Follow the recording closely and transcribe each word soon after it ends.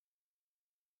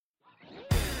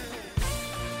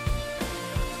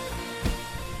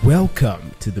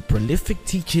Welcome to the prolific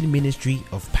teaching ministry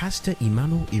of Pastor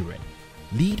Emmanuel Iren,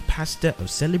 lead pastor of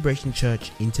Celebration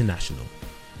Church International.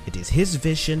 It is his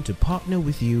vision to partner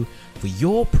with you for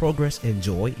your progress and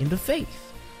joy in the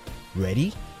faith.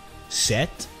 Ready,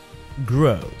 set,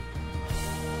 grow. In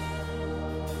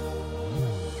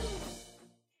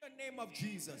the name of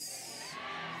Jesus.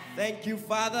 Thank you,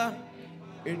 Father.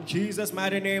 In Jesus'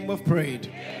 mighty name we've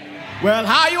prayed. Well,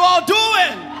 how you all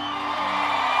doing?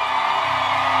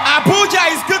 Abuja,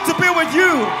 it's good to be with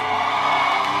you.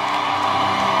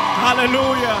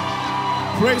 Hallelujah.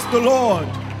 Praise the Lord.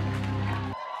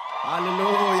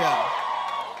 Hallelujah.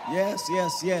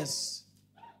 Yes.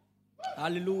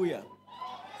 Hallelujah.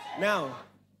 Now,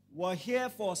 we're here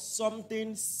for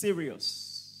something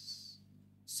serious.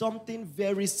 Something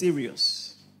very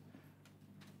serious.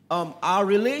 Our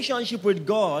relationship with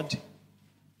God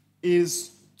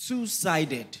is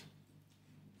two-sided.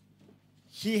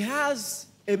 He has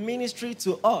a ministry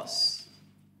to us,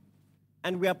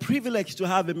 and we are privileged to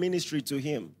have a ministry to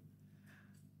him.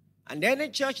 And any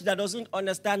church that doesn't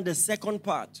understand the second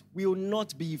part will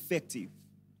not be effective.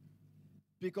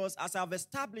 Because as I've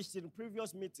established in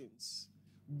previous meetings,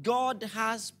 God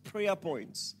has prayer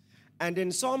points. And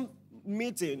in some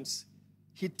meetings,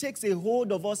 he takes a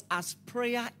hold of us as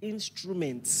prayer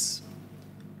instruments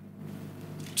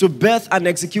to birth and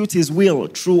execute his will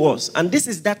through us. And this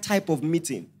is that type of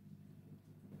meeting.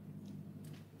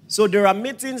 So there are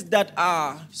meetings that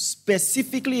are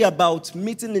specifically about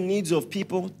meeting the needs of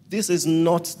people. This is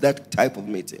not that type of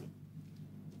meeting.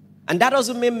 And that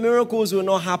doesn't mean miracles will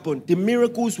not happen. The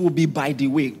miracles will be by the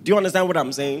way. Do you understand what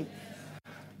I'm saying?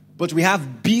 But we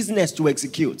have business to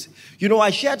execute. You know,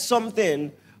 I shared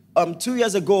something 2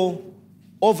 years ago,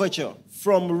 overture,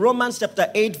 from Romans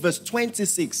chapter 8, verse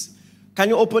 26. Can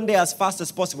you open there as fast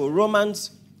as possible?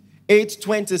 Romans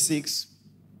 8:26.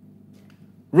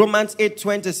 Romans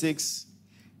 8:26.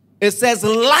 It says,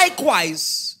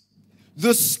 likewise,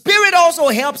 the Spirit also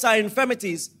helps our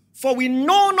infirmities, for we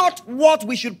know not what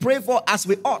we should pray for as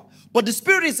we ought. But the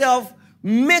Spirit itself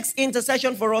makes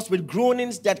intercession for us with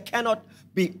groanings that cannot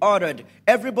be uttered.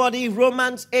 Everybody,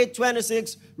 Romans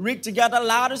 8:26, read together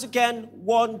loud as you can.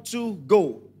 1, 2,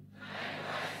 go.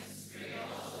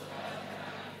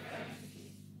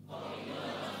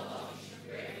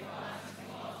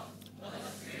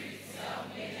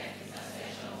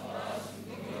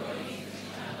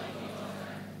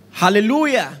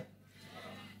 Hallelujah.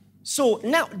 So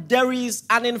now there is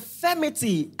an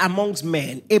infirmity amongst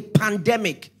men, a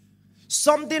pandemic,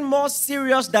 something more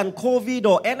serious than COVID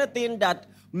or anything that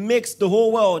makes the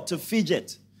whole world to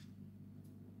fidget.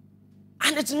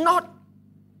 And it's not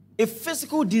a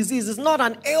physical disease, it's not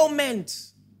an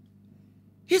ailment.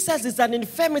 He says it's an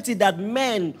infirmity that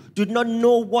men do not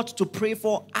know what to pray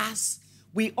for as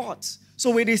we ought.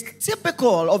 So it is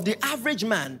typical of the average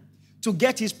man to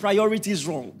get his priorities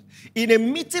wrong. In a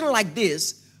meeting like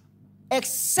this,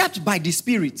 except by the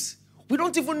Spirit, we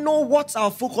don't even know what our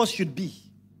focus should be.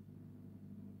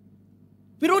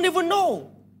 We don't even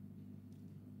know.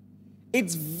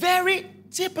 It's very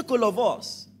typical of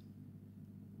us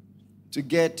to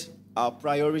get our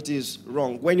priorities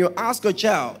wrong. When you ask a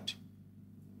child,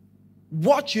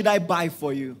 what should I buy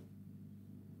for you?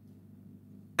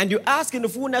 And you ask in the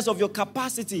fullness of your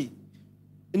capacity,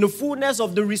 in the fullness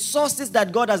of the resources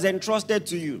that God has entrusted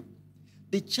to you,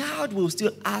 the child will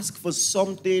still ask for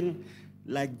something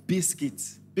like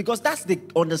biscuits. Because that's the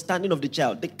understanding of the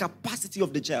child, the capacity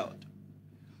of the child.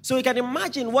 So you can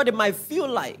imagine what it might feel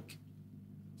like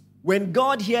when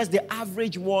God hears the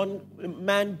average one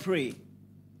man pray,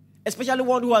 especially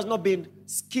one who has not been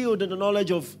skilled in the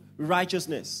knowledge of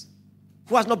righteousness,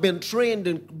 who has not been trained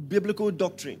in biblical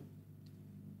doctrine.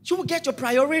 You will get your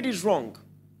priorities wrong.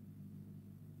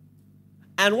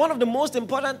 And one of the most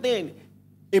important things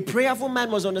a prayerful man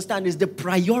must understand is the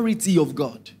priority of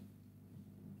God.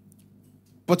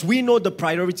 But we know the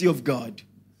priority of God.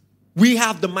 We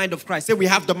have the mind of Christ. Say we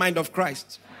have the mind of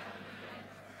Christ.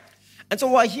 And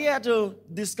so we're here to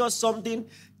discuss something.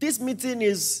 This meeting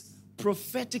is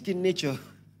prophetic in nature.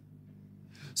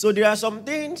 So there are some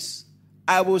things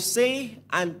I will say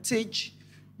and teach.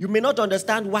 You may not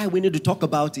understand why we need to talk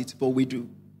about it, but we do.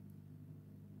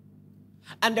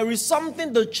 And there is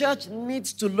something the church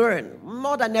needs to learn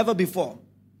more than ever before.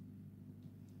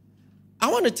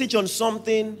 I want to teach on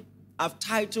something I've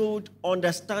titled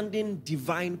Understanding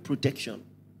Divine Protection.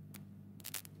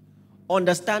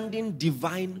 Understanding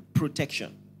Divine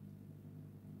Protection.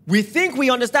 We think we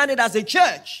understand it as a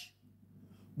church,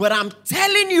 but I'm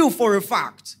telling you for a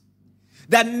fact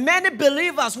that many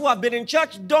believers who have been in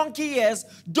church donkey years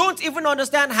don't even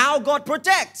understand how God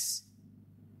protects.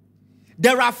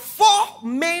 There are 4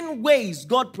 main ways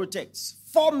God protects.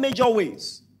 4 major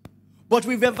ways. But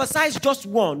we've emphasized just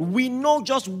one. We know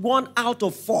just 1 out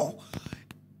of 4.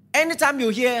 Anytime you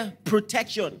hear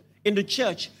protection in the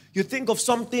church, you think of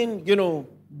something,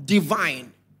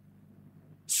 divine.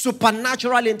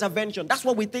 Supernatural intervention. That's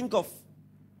what we think of.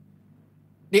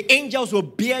 The angels will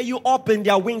bear you up in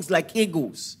their wings like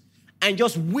eagles and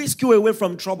just whisk you away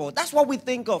from trouble. That's what we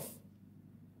think of.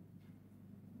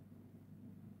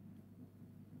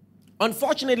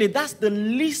 Unfortunately, that's the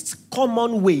least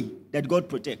common way that God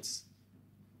protects.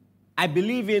 I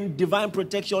believe in divine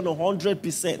protection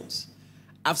 100%.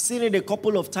 I've seen it a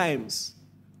couple of times,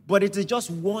 but it is just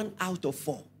 1 out of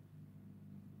 4.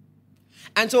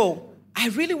 And so, I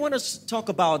really want to talk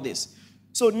about this.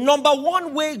 So, number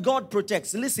 1 way God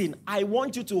protects. Listen, I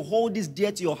want you to hold this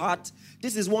dear to your heart.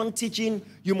 This is one teaching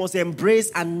you must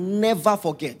embrace and never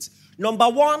forget. Number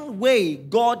 1 way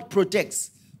God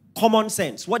protects. Common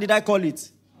sense. What did I call it?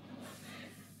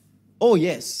 Oh,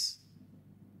 yes.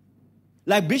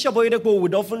 Like Bishop Oyedepo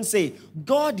would often say,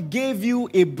 God gave you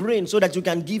a brain so that you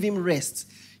can give him rest.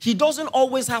 He doesn't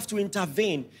always have to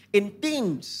intervene in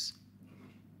things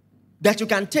that you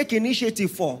can take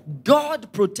initiative for.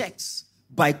 God protects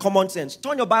by common sense.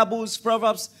 Turn your Bibles,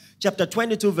 Proverbs chapter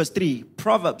 22 verse 3.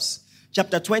 Proverbs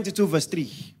chapter 22 verse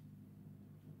 3.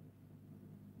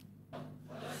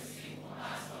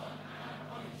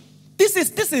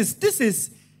 This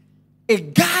is a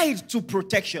guide to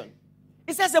protection.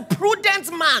 It says a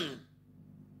prudent man.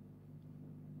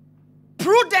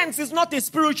 Prudence is not a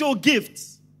spiritual gift.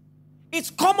 It's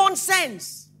common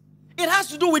sense. It has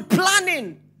to do with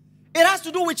planning. It has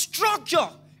to do with structure.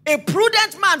 A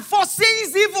prudent man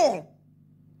foresees evil.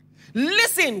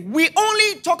 Listen, we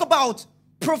only talk about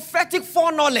prophetic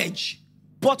foreknowledge,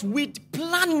 but with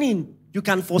planning, you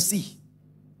can foresee.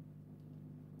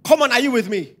 Come on, are you with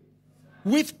me?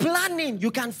 With planning,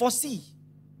 you can foresee.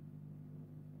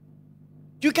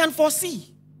 You can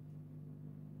foresee.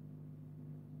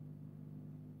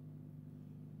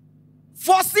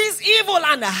 Foresees evil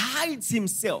and hides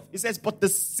himself. He says, but the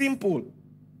simple,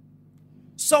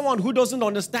 someone who doesn't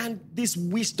understand this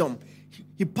wisdom,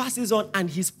 he passes on and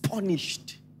he's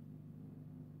punished.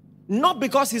 Not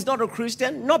because he's not a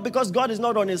Christian, not because God is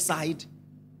not on his side,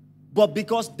 but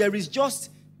because there is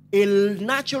just a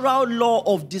natural law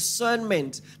of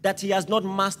discernment that he has not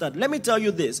mastered. Let me tell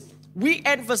you this. We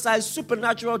emphasize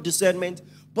supernatural discernment,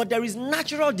 but there is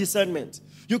natural discernment.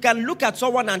 You can look at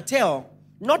someone and tell,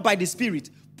 not by the Spirit,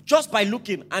 just by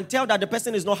looking and tell that the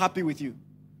person is not happy with you.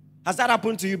 Has that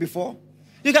happened to you before?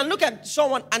 You can look at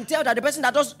someone and tell that the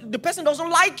person doesn't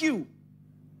like you.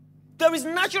 There is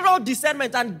natural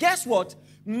discernment, and guess what?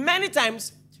 Many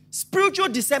times, spiritual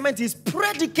discernment is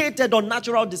predicated on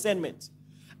natural discernment.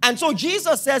 And so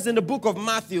Jesus says in the book of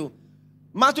Matthew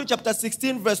chapter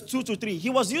 16, verse 2 to 3,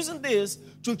 he was using this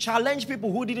to challenge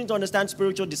people who didn't understand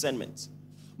spiritual discernment.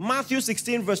 Matthew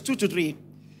 16, verse 2 to 3,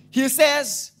 he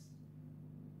says,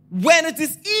 when it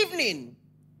is evening,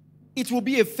 it will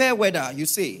be a fair weather, you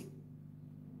say.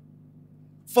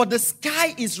 For the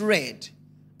sky is red.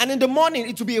 And in the morning,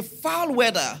 it will be a foul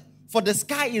weather, for the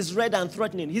sky is red and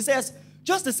threatening. He says,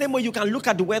 just the same way you can look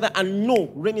at the weather and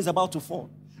know rain is about to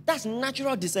fall. That's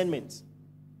natural discernment.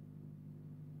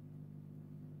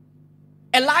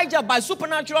 Elijah, by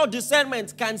supernatural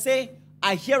discernment, can say,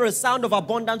 I hear a sound of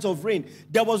abundance of rain.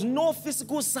 There was no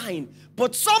physical sign.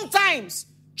 But sometimes,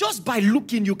 just by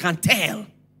looking, you can tell.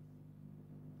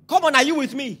 Come on, are you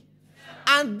with me?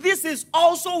 And this is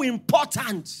also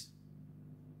important.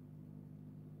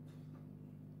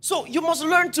 So you must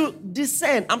learn to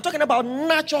discern. I'm talking about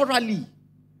naturally.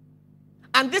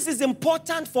 And this is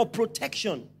important for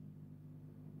protection.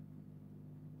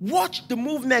 Watch the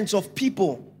movements of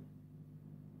people.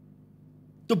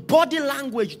 The body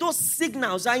language, those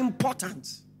signals are important.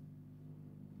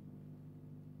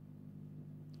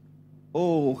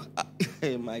 Oh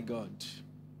my God.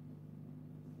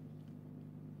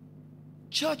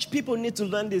 Church people need to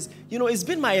learn this. It's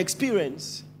been my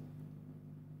experience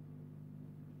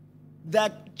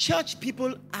that church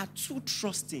people are too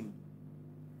trusting.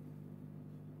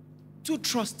 Too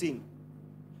trusting.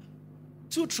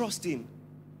 Too trusting.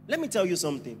 Let me tell you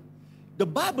something. The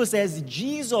Bible says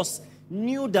Jesus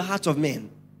knew the heart of men.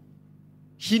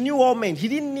 He knew all men. He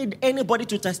didn't need anybody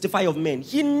to testify of men.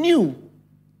 He knew.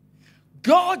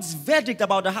 God's verdict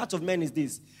about the heart of men is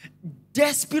this: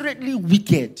 desperately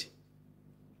wicked.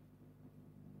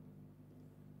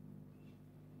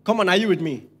 Come on, are you with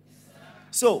me?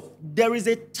 So, there is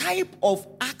a type of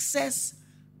access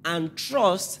and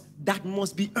trust that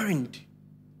must be earned.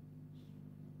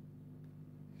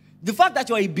 The fact that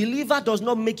you're a believer does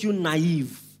not make you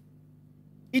naive.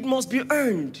 It must be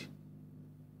earned.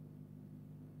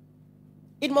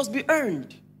 It must be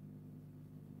earned.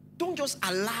 Don't just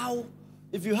allow,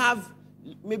 if you have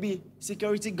maybe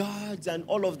security guards and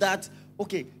all of that,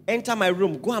 okay, enter my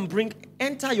room. Go and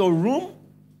enter your room.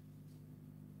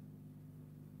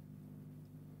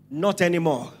 Not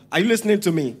anymore. Are you listening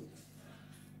to me?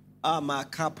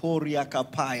 Amakaporia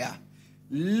kapaya.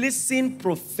 Listen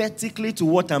prophetically to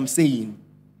what I'm saying.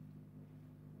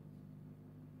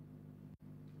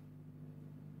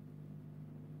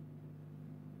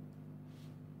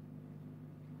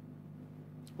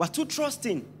 We're too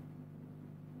trusting.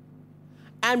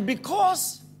 And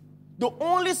because the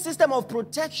only system of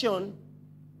protection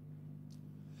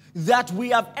that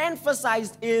we have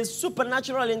emphasized is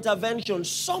supernatural intervention,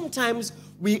 sometimes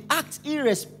we act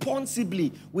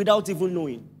irresponsibly without even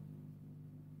knowing.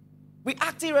 We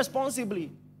act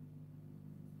irresponsibly.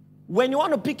 When you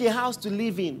want to pick a house to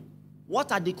live in,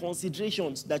 what are the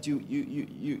considerations that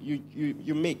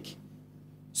you make?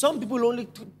 Some people only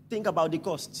think about the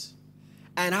costs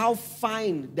and how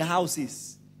fine the house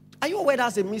is. Are you aware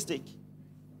that's a mistake?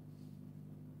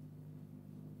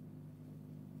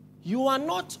 You are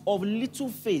not of little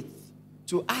faith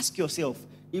to ask yourself,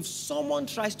 if someone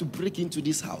tries to break into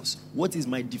this house, what is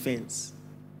my defense?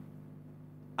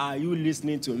 Are you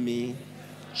listening to me?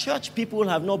 Church people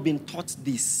have not been taught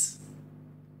this.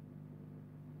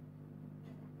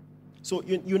 So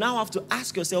you now have to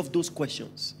ask yourself those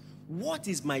questions. What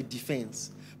is my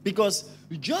defense? Because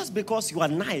just because you are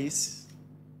nice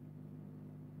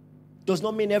does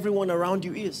not mean everyone around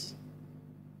you is.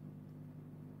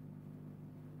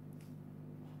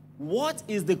 What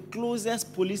is the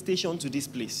closest police station to this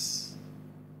place?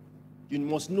 You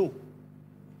must know.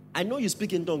 I know you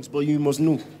speak in tongues, but you must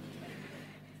know.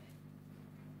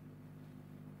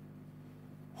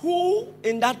 Who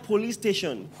in that police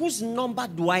station, whose number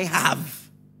do I have?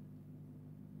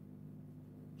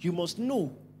 You must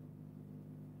know.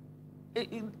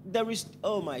 There is,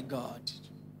 oh my God.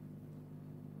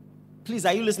 Please,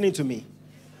 are you listening to me?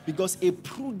 Because a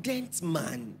prudent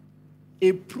man,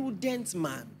 if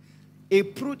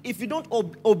you don't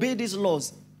obey these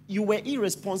laws, you were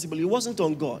irresponsible. It wasn't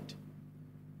on God.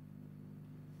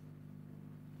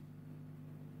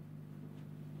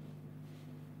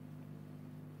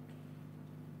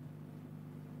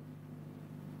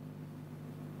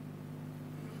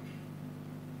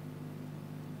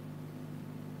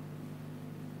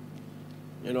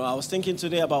 You know, I was thinking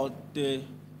today about the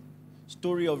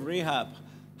story of Rahab,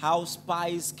 how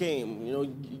spies came, you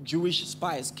know, Jewish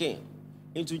spies came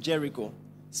into Jericho,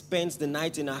 spent the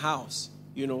night in a house,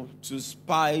 you know, to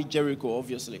spy Jericho,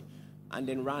 obviously, and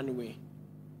then ran away.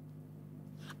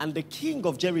 And the king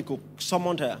of Jericho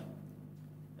summoned her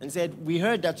and said, we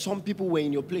heard that some people were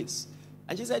in your place.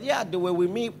 And she said, yeah, they were with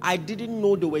me. I didn't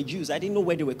know they were Jews. I didn't know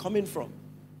where they were coming from.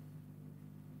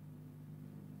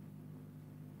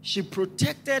 She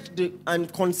protected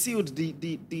and concealed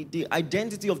the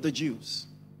identity of the Jews.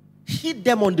 Hid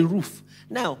them on the roof.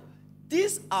 Now,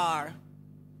 these are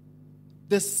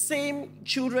the same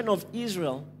children of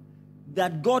Israel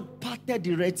that God parted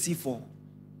the Red Sea for.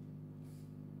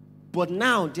 But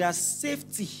now their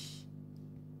safety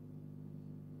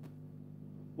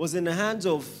was in the hands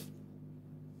of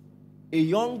a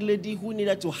young lady who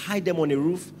needed to hide them on a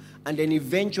roof and then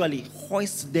eventually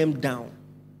hoist them down.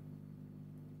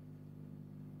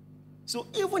 So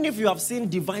even if you have seen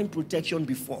divine protection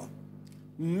before,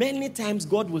 many times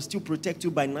God will still protect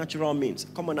you by natural means.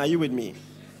 Come on, are you with me?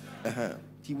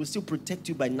 He will still protect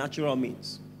you by natural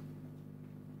means.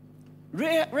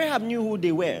 Rahab knew who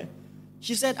they were.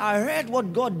 She said, I heard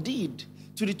what God did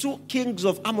to the two kings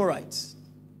of Amorites.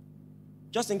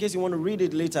 Just in case you want to read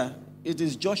it later, it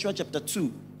is Joshua chapter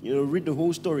 2. You know, read the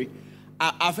whole story.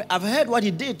 I've heard what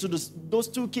he did to those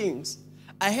two kings.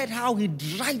 I heard how he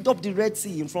dried up the Red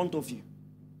Sea in front of you.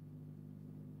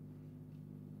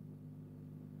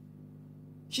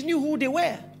 She knew who they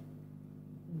were.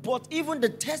 But even the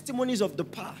testimonies of the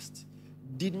past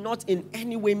did not in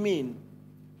any way mean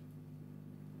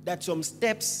that some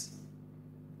steps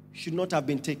should not have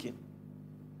been taken.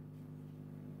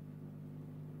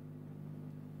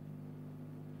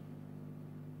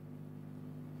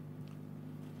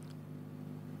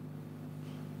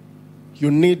 You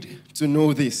need to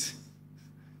know this.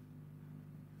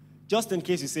 Just in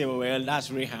case you say, well,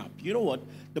 that's Rahab. You know what?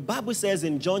 The Bible says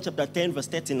in John chapter 10, verse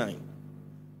 39,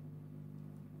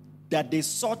 that they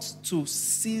sought to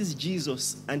seize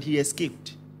Jesus and he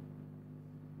escaped.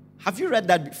 Have you read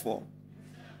that before?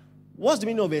 What's the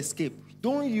meaning of escape?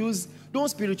 Don't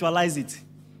spiritualize it.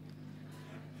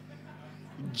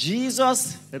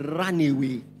 Jesus ran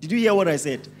away. Did you hear what I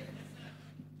said?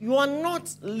 You are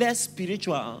not less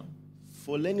spiritual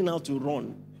for learning how to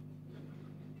run.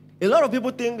 A lot of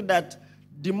people think that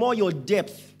the more your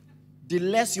depth, the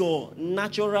less your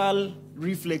natural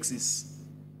reflexes.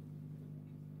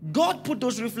 God put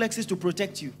those reflexes to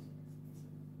protect you.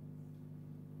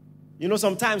 You know,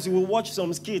 sometimes you will watch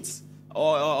some skits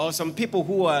or some people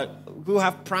who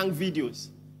have prank videos.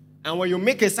 And when you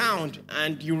make a sound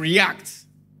and you react,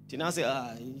 you now say,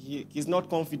 he's not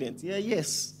confident. Yeah,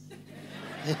 yes.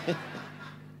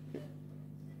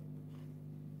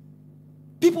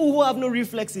 People who have no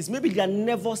reflexes, maybe their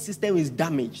nervous system is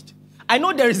damaged. I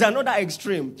know there is another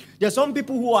extreme. There are some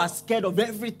people who are scared of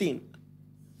everything.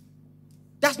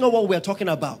 That's not what we're talking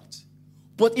about.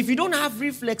 But if you don't have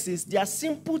reflexes, there are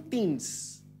simple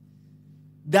things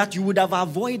that you would have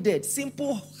avoided,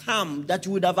 simple harm that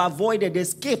you would have avoided,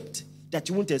 escaped, that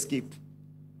you won't escape.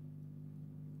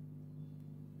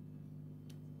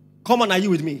 Come on, are you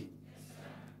with me?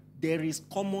 There is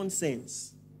common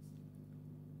sense.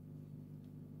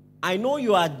 I know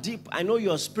you are deep, I know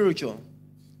you are spiritual,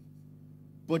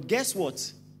 but guess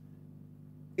what?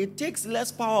 It takes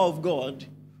less power of God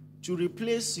to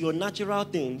replace your natural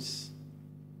things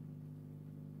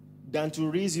than to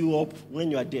raise you up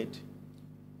when you are dead.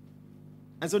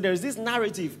 And so there is this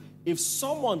narrative, if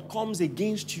someone comes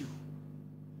against you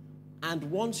and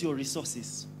wants your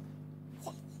resources,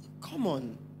 come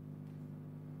on.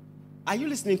 Are you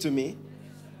listening to me?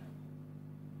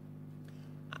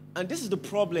 And this is the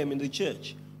problem in the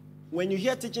church. When you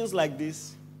hear teachings like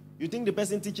this, you think the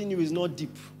person teaching you is not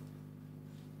deep.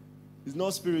 It's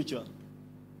not spiritual.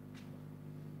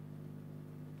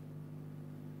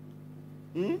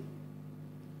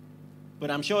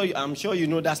 But I'm sure you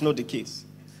know that's not the case.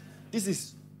 This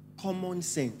is common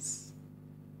sense.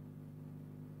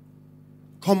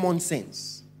 Common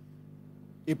sense.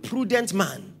 A prudent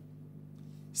man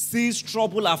sees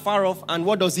trouble afar off, and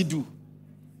what does he do?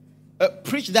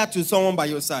 Preach that to someone by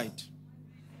your side.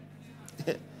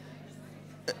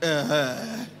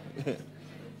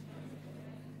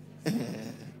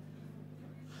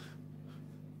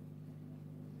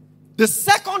 The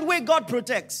second way God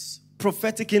protects,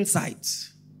 prophetic insight.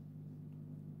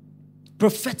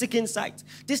 Prophetic insight.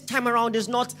 This time around is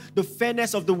not the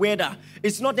fairness of the weather.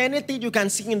 It's not anything you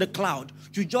can see in the cloud.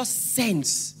 You just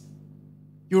sense.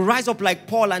 You rise up like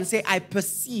Paul and say, I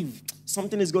perceive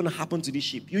something is going to happen to this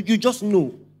ship. You just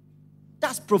know.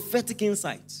 That's prophetic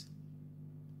insight.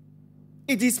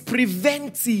 It is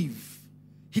preventive.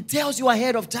 He tells you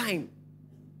ahead of time.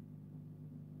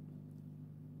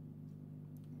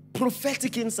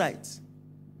 Prophetic insight.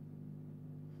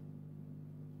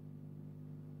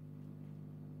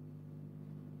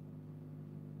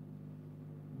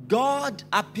 God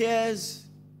appears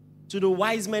to the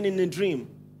wise men in a dream,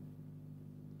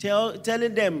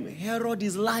 telling them, Herod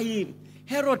is lying.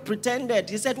 Herod pretended.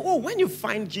 He said, when you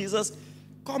find Jesus,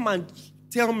 come and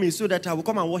tell me so that I will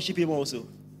come and worship him also.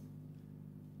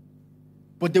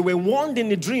 But they were warned in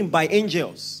the dream by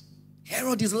angels.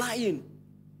 Herod is lying.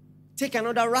 Take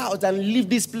another route and leave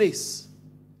this place.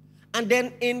 And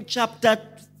then in chapter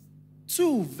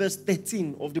 2, verse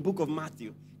 13 of the book of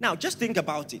Matthew. Now, just think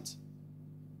about it.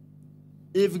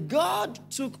 If God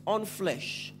took on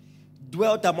flesh,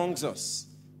 dwelt amongst us,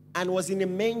 and was in a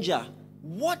manger,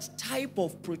 what type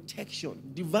of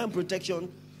protection, divine protection,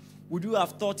 would you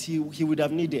have thought he would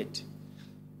have needed?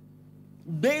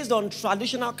 Based on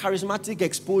traditional charismatic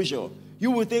exposure,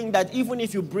 you would think that even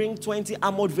if you bring 20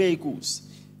 armored vehicles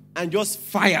and just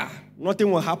fire, nothing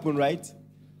will happen, right?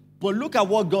 But look at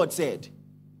what God said.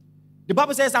 The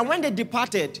Bible says, and when they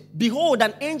departed, behold,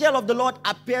 an angel of the Lord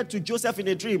appeared to Joseph in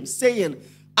a dream, saying,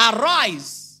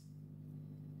 arise,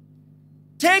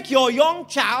 take your young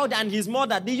child and his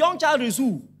mother. The young child is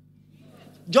who?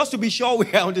 Just to be sure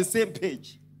we are on the same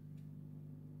page.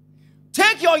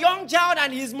 Take your young child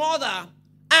and his mother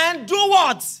and do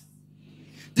what?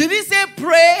 Did he say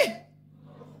pray?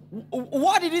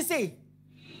 What did he say?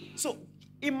 So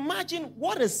imagine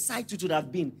what a sight it would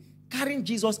have been carrying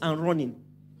Jesus and running.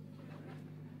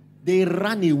 They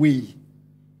ran away.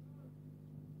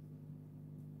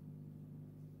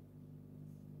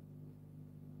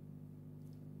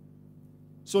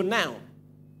 So now,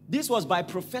 this was by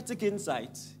prophetic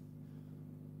insight,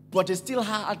 but it still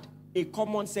had a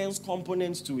common sense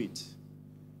component to it.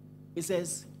 It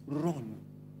says, run.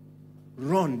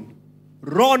 Run.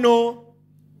 Run, oh.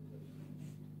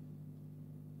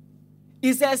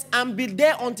 It says, and be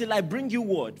there until I bring you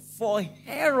word. For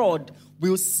Herod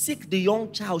will seek the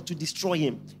young child to destroy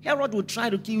him. Herod will try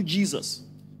to kill Jesus.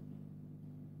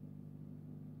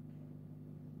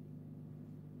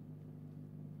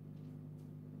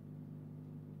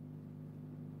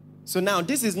 So now,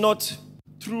 this is not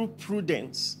through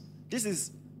prudence. This is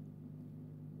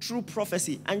true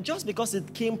prophecy. And just because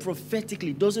it came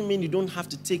prophetically doesn't mean you don't have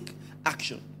to take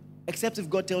action, except if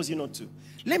God tells you not to.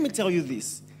 Let me tell you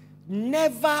this.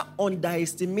 Never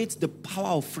underestimate the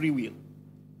power of free will.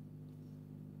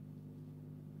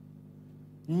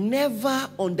 Never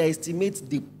underestimate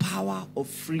the power of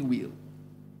free will.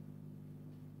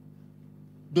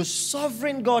 The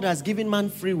sovereign God has given man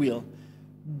free will.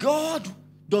 God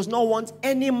does not want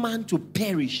any man to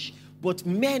perish, but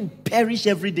men perish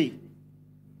every day.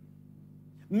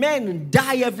 Men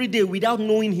die every day without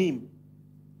knowing him.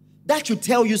 That should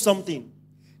tell you something.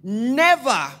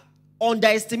 Never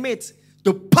underestimate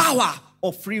the power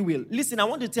of free will. Listen, I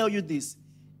want to tell you this.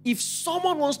 If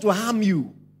someone wants to harm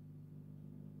you,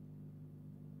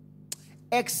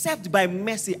 except by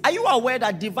mercy. Are you aware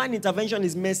that divine intervention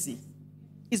is mercy?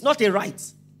 It's not a right.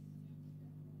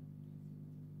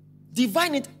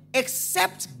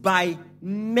 Except by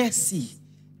mercy.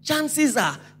 Chances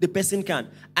are the person can.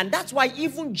 And that's why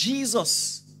even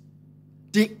Jesus,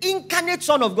 the incarnate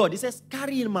Son of God, he says,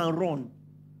 carry him and run.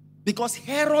 Because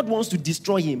Herod wants to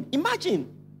destroy him.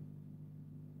 Imagine.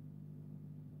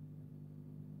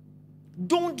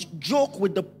 Don't joke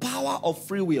with the power of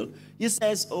free will. He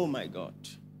says, oh my God.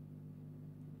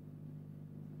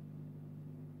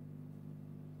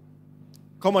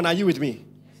 Come on, are you with me?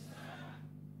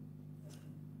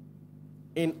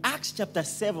 In Acts chapter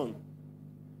 7,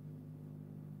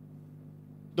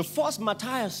 the first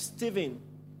martyr, Stephen,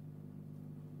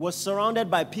 was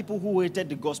surrounded by people who hated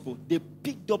the gospel. They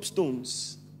picked up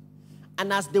stones.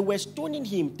 And as they were stoning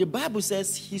him, the Bible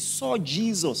says he saw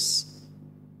Jesus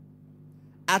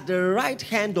at the right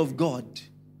hand of God.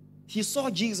 He saw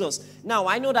Jesus. Now,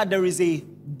 I know that there is a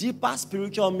deeper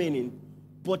spiritual meaning,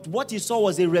 but what he saw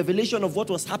was a revelation of what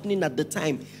was happening at the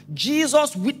time.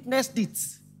 Jesus witnessed it.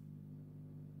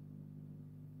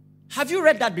 Have you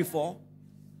read that before?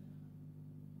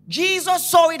 Jesus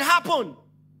saw it happen.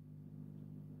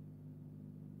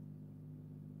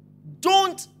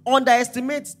 Don't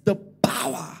underestimate the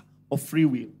power of free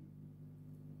will.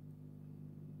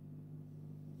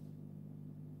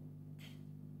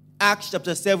 Acts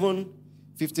chapter 7,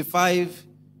 55,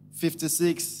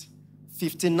 56,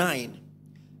 59.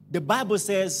 The Bible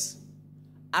says,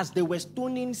 as they were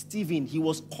stoning Stephen, he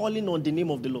was calling on the name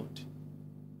of the Lord.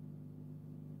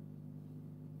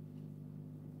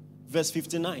 Verse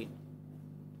 59.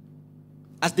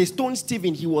 As they stoned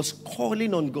Stephen, he was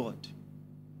calling on God,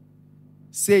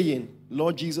 saying,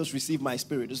 Lord Jesus, receive my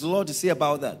spirit. There's a lot to say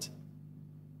about that.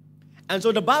 And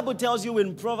so the Bible tells you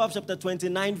in Proverbs chapter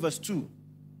 29, verse 2.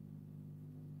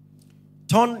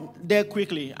 Turn there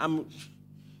quickly. I'm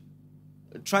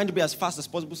trying to be as fast as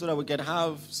possible so that we can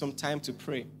have some time to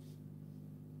pray.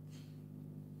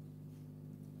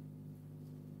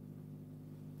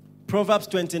 Proverbs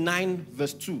 29,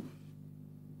 verse 2.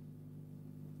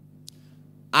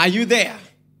 Are you there?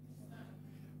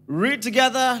 Read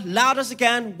together, loud as you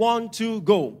can. 1, 2,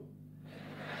 go.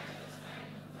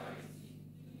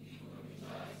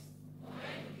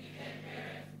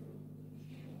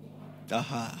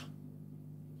 Aha.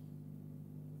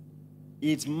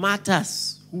 It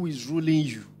matters who is ruling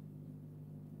you.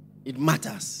 It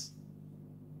matters.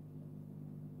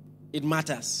 It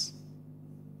matters.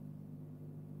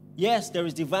 Yes, there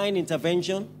is divine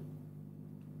intervention.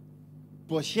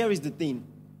 But here is the thing.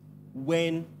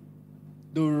 When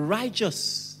the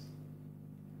righteous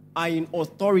are in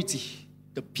authority,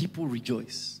 the people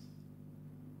rejoice.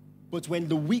 But when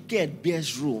the wicked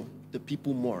bears rule, the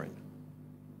people mourn.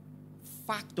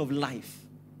 Fact of life.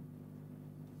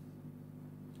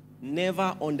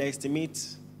 Never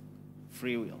underestimate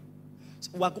free will.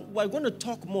 So we're going to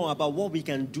talk more about what we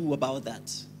can do about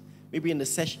that. Maybe in the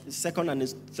second and the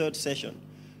third session.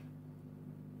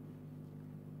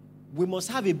 We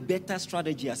must have a better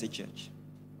strategy as a church.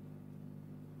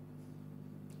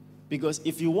 Because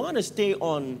if you want to stay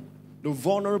on the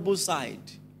vulnerable side,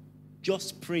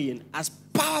 just praying, as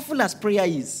powerful as prayer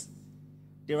is,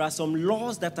 there are some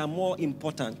laws that are more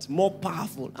important, more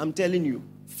powerful. I'm telling you,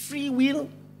 free will,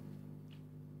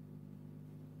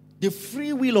 the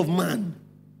free will of man.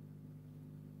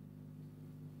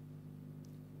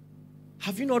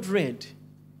 Have you not read?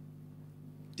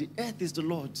 The earth is the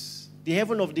Lord's. The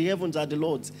heaven of the heavens are the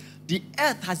Lord's. The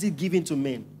earth has it given to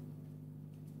men.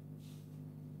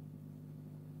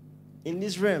 In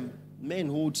this realm, men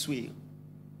hold sway.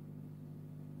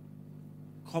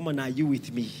 Come on, are you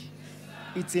with me?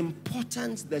 It's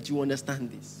important that you understand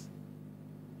this.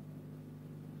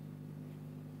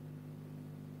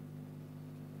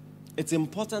 It's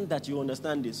important that you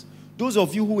understand this. Those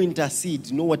of you who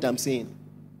intercede know what I'm saying.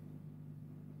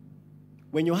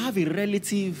 When you have a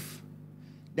relative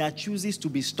that chooses to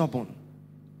be stubborn,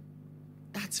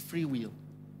 that's free will.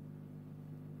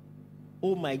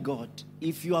 Oh my God,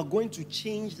 if you are going to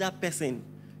change that person,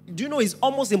 do you know it's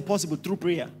almost impossible through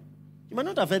prayer? You might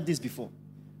not have heard this before.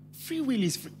 Free will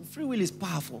is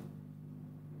powerful.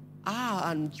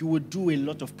 And you will do a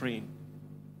lot of praying.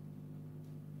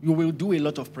 You will do a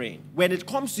lot of praying. When it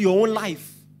comes to your own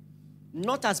life,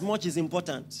 not as much is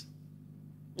important.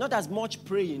 Not as much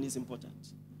praying is important.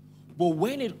 But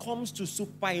when it comes to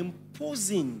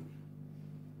superimposing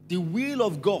the will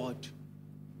of God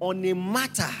on a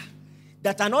matter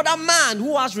that another man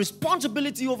who has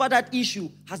responsibility over that issue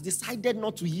has decided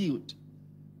not to yield,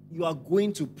 you are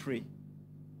going to pray.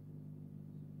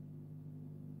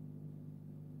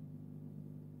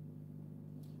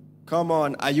 Come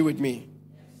on, are you with me?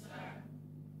 Yes, sir.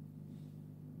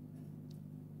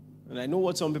 And I know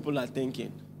what some people are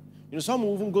thinking. You know, some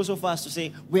will even go so far as to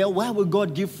say, well, why would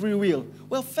God give free will?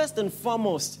 Well, first and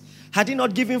foremost, had he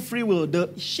not given free will,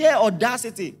 the sheer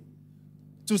audacity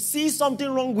to see something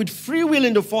wrong with free will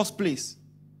in the first place,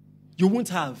 you won't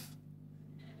have.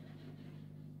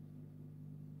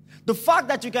 The fact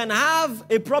that you can have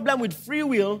a problem with free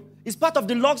will is part of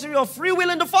the luxury of free will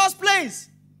in the first place.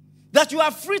 That you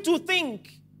are free to think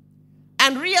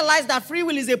and realize that free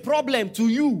will is a problem to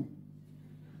you.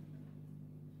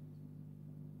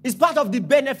 It's part of the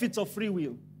benefits of free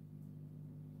will.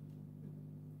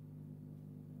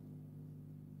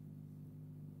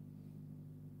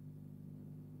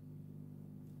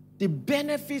 The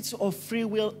benefits of free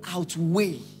will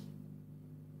outweigh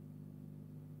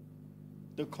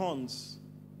the cons.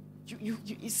 You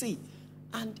see,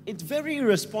 and it's very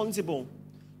irresponsible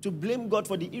to blame God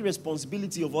for the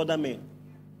irresponsibility of other men.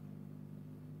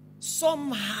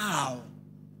 Somehow,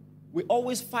 we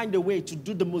always find a way to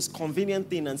do the most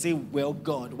convenient thing and say, well,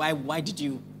 God, why did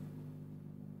you?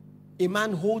 A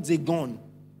man holds a gun,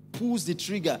 pulls the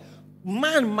trigger.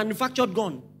 Man manufactured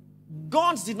gun.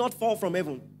 Guns did not fall from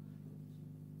heaven.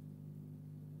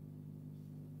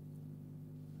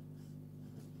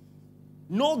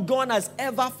 No gun has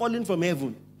ever fallen from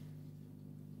heaven.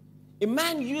 A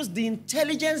man used the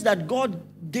intelligence that God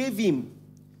gave him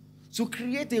to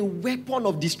create a weapon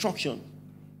of destruction.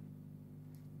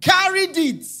 Carried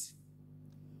it,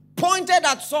 pointed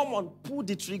at someone, pulled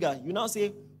the trigger. You now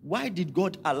say, why did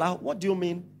God allow? What do you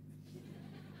mean?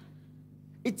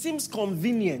 It seems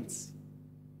convenient.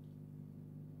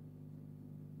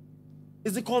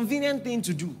 It's a convenient thing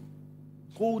to do.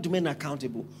 Hold men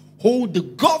accountable. Hold the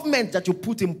government that you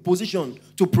put in position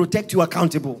to protect you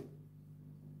accountable.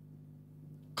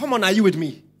 Come on, are you with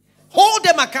me? Hold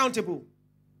them accountable.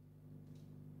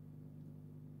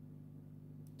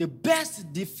 The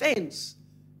best defense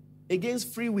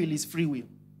against free will is free will.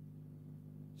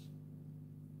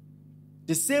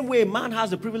 The same way a man has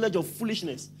the privilege of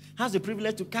foolishness, has the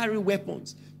privilege to carry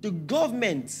weapons, the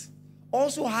government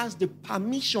also has the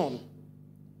permission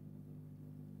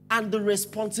and the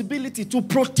responsibility to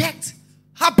protect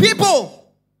her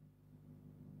people.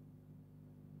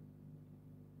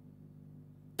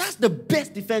 That's the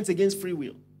best defense against free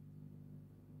will.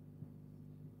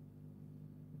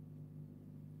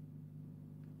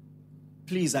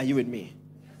 Please, are you with me?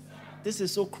 Yes, sir. This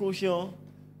is so crucial.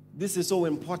 This is so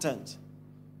important.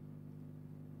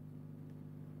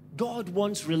 God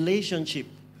wants relationship.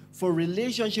 For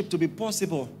relationship to be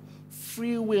possible,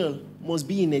 free will must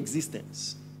be in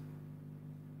existence.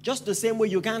 Just the same way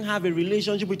you can't have a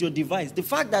relationship with your device. The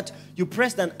fact that you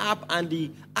pressed an app and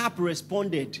the app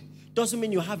responded doesn't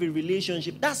mean you have a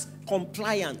relationship. That's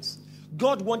compliance.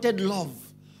 God wanted love.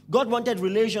 God wanted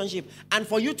relationship. And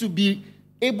for you to be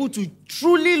able to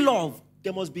truly love,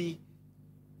 there must be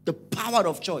the power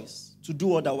of choice to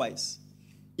do otherwise.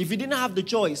 If you didn't have the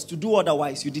choice to do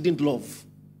otherwise, you didn't love.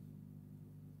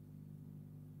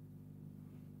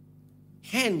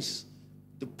 Hence,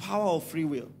 the power of free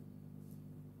will.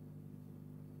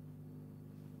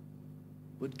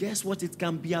 But guess what? It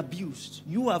can be abused.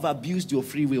 You have abused your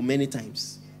free will many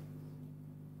times.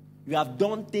 You have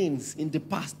done things in the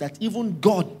past that even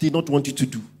God did not want you to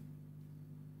do.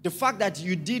 The fact that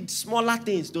you did smaller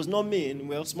things does not mean,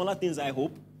 well, smaller things I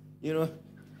hope, you know.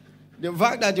 The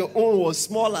fact that your own was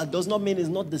smaller does not mean it's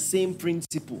not the same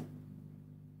principle.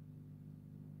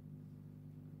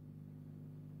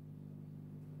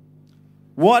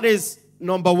 What is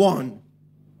number one?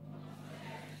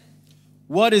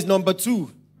 What is number two?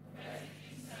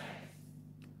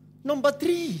 Number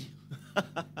three.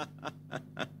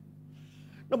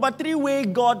 Number three way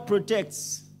God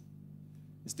protects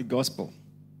is the gospel.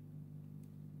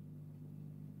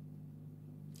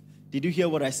 Did you hear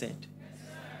what I said? Yes, sir.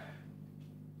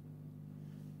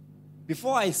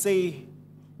 before I say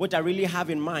what I really have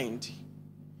in mind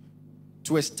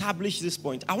to establish this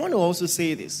point, I want to also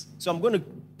say this. So I'm going to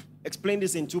explain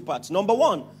this in two parts. Number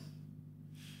one,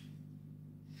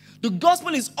 the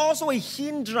gospel is also a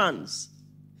hindrance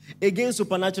against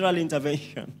supernatural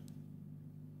intervention.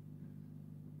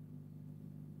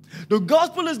 The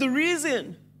gospel is the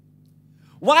reason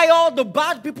why all the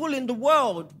bad people in the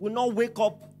world will not wake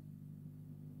up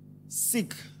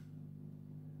sick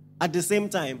at the same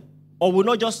time, or will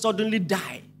not just suddenly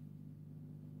die.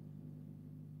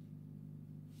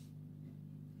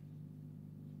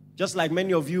 Just like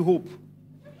many of you hope.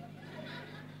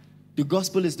 The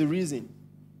gospel is the reason.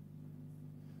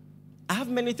 I have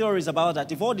many theories about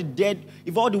that. If all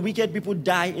the wicked people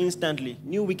die instantly,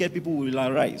 new wicked people will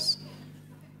arise.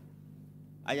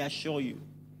 I assure you.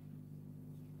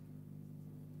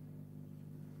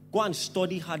 Go and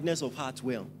study hardness of heart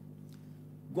well.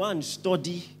 Go and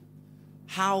study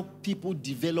how people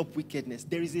develop wickedness.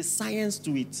 There is a science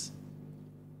to it.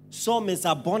 Some is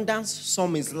abundance,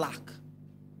 some is lack.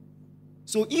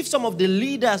 So if some of the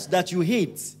leaders that you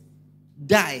hate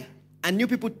die and new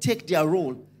people take their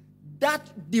role, that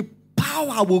the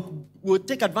power will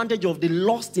take advantage of the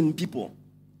lost in people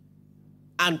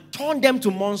and turn them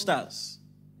to monsters.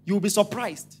 You'll be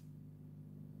surprised.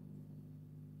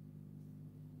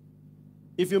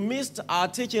 If you missed our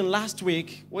teaching last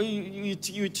week, well, you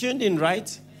tuned in,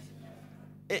 right?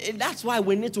 That's why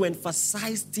we need to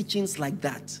emphasize teachings like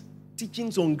that.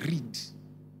 Teachings on greed.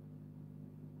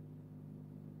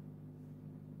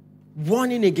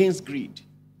 Warning against greed.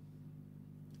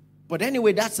 But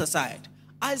anyway, that's aside.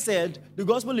 I said the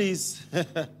gospel is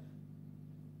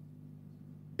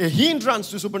a hindrance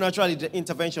to supernatural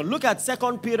intervention. Look at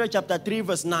 2 Peter chapter 3,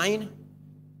 verse 9.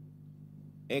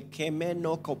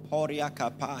 Ekemeno koporia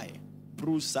kapai.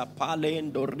 Brusa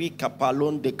palendo rika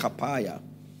palon de kapaya.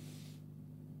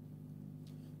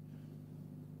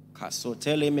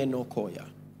 Kasotele menokoya.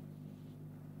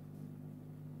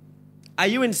 Are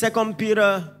you in 2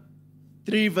 Peter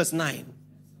 3, verse 9?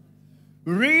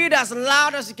 Read as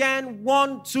loud as you can.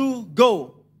 1, 2,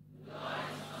 go.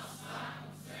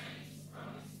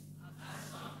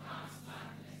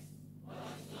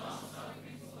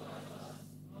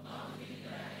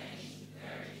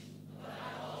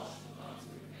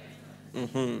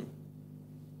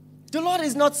 The Lord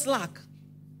is not slack.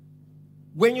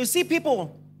 When you see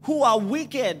people who are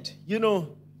wicked,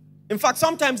 in fact,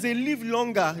 sometimes they live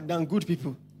longer than good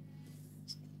people.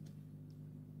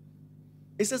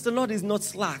 It says the Lord is not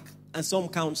slack, and some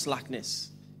count slackness.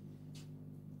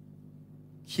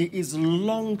 He is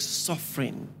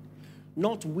long-suffering,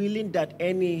 not willing that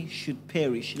any should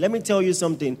perish. Let me tell you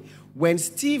something. When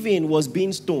Stephen was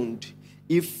being stoned,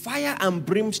 if fire and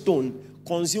brimstone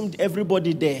consumed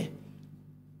everybody there,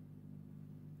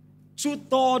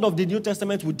 2/3 of the New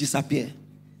Testament would disappear.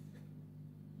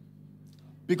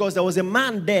 Because there was a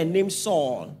man there named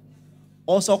Saul,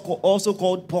 also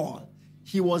called Paul.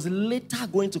 He was later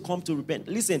going to come to repent.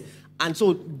 Listen, and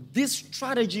so this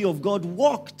strategy of God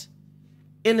worked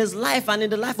in his life and in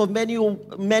the life of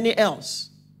many else.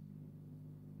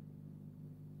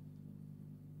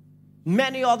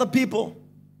 Many other people.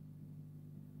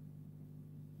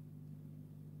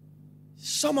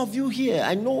 Some of you here,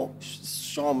 I know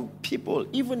some people,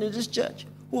 even in this church,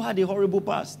 who had a horrible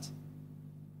past.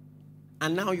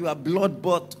 And now you are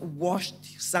blood-bought,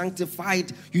 washed,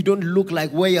 sanctified. You don't look like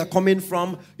where you're coming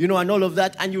from, and all of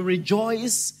that. And you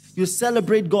rejoice. You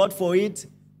celebrate God for it.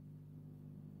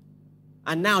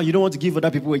 And now you don't want to give other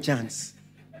people a chance.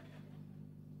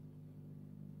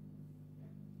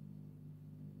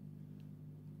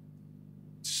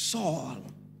 Saul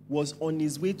was on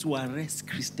his way to arrest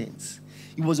Christians.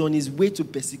 He was on his way to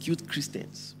persecute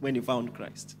Christians when he found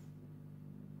Christ.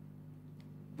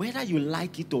 Whether you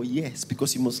like it or yes,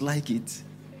 because you must like it.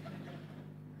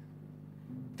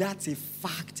 That's a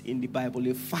fact in the Bible,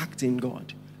 a fact in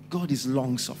God. God is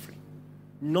long-suffering,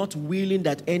 not willing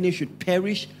that any should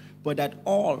perish, but that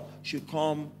all should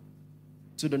come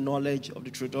to the knowledge of the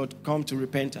truth, or come to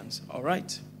repentance. All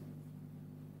right?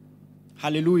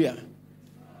 Hallelujah.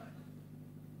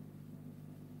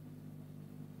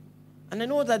 And I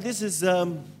know that this is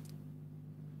a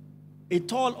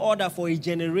tall order for a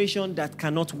generation that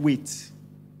cannot wait.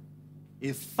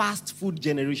 A fast food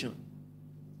generation.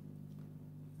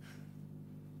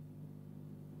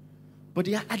 But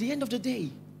at the end of the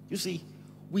day, you see,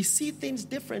 we see things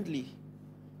differently.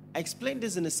 I explained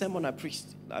this in a sermon I preached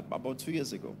about 2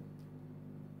 years ago.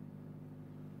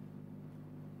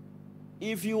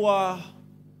 If you are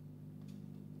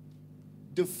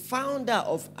the founder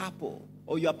of Apple,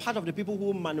 or you are part of the people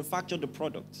who manufacture the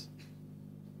product,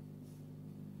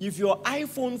 If your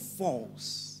iPhone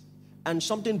falls and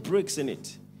something breaks in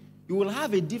it, you will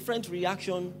have a different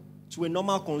reaction to a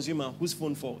normal consumer whose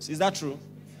phone falls. Is that true?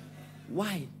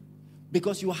 Why?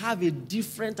 Because you have a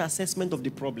different assessment of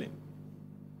the problem.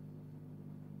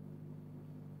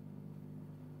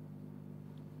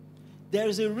 There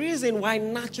is a reason why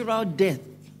natural death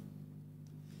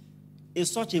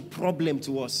is such a problem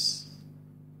to us.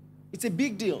 It's a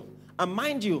big deal. And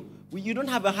mind you, you don't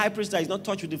have a high priest that is not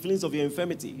touched with the feelings of your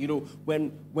infirmity. You know,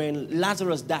 when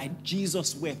Lazarus died,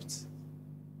 Jesus wept.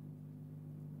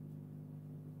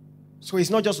 So he's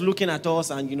not just looking at us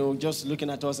and, just looking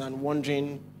at us and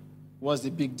wondering what's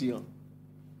the big deal.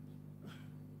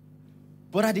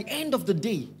 But at the end of the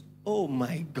day, oh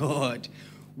my God,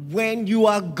 when you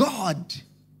are God,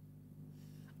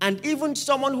 and even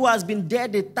someone who has been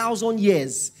dead 1,000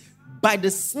 years, by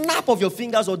the snap of your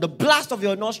fingers or the blast of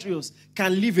your nostrils,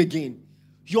 can live again.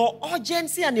 Your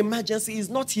urgency and emergency is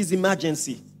not his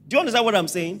emergency. Do you understand what I'm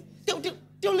saying?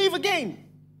 They'll live again.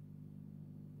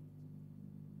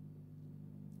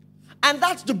 And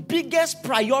that's the biggest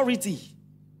priority.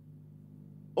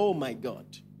 Oh my God.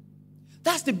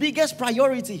 That's the biggest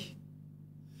priority.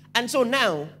 And so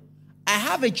now, I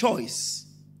have a choice.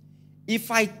 If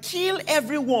I kill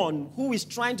everyone who is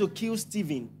trying to kill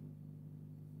Stephen,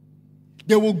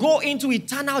 they will go into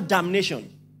eternal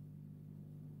damnation.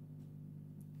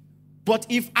 But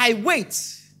if I wait,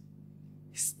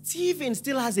 Stephen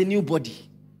still has a new body.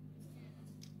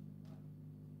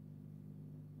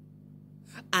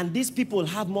 And these people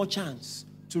have more chance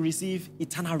to receive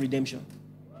eternal redemption.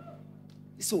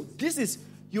 So this is,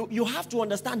 you have to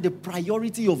understand the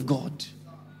priority of God.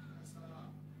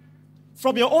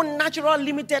 From your own natural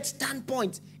limited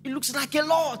standpoint, it looks like a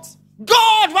lot.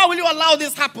 God, why will you allow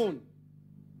this happen?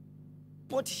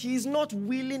 But he's not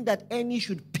willing that any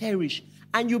should perish.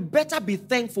 And you better be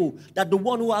thankful that the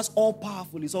one who has all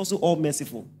powerful is also all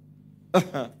merciful.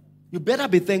 You better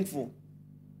be thankful.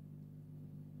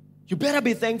 You better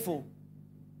be thankful.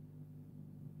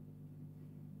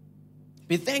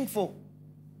 Be thankful.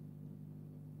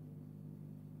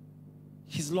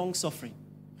 He's long suffering,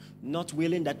 not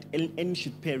willing that any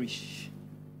should perish.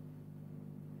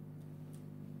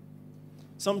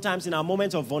 Sometimes in our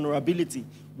moments of vulnerability,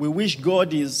 we wish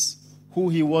God is who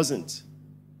he wasn't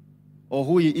or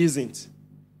who he isn't.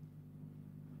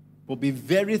 But be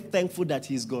very thankful that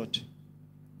he's God.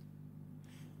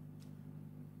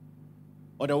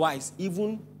 Otherwise,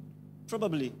 even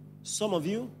probably some of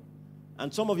you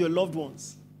and some of your loved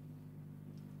ones,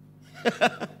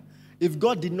 if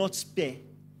God did not spare,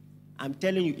 I'm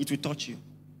telling you, it will touch you.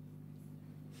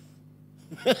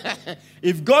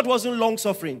 If God wasn't long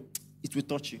suffering, it will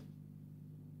touch you.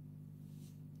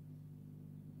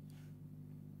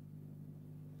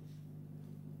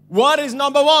 What is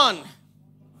number one?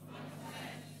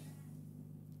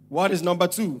 What is number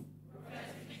two?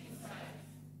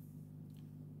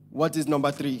 What is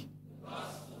number three?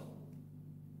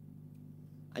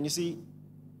 And you see,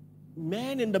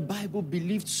 men in the Bible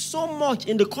believed so much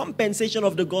in the compensation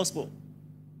of the gospel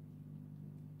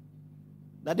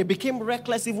that they became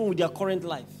reckless even with their current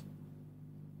life.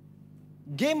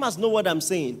 Gamers know what I'm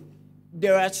saying.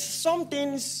 There are some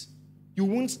things you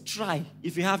won't try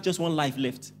if you have just one life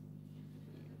left.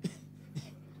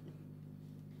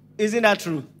 Isn't that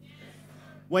true?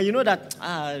 When you know that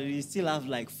you still have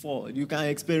like 4, you can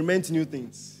experiment new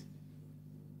things.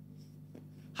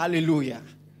 Hallelujah.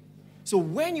 So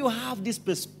when you have this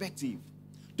perspective,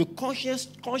 the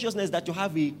consciousness that you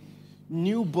have a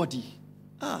new body,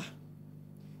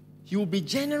 you will be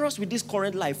generous with this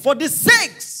current life for the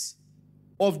sakes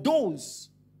of those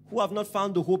who have not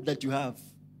found the hope that you have.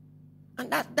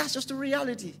 And that's just the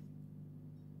reality.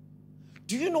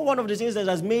 Do you know one of the things that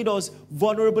has made us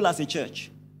vulnerable as a church?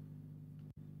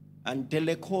 And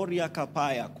telekoria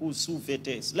kapaya kusu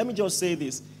vetes. Let me just say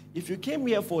this. If you came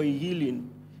here for a healing,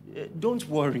 don't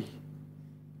worry.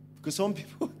 Because some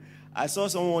people, I saw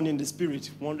someone in the spirit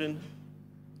wondering,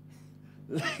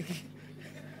 like,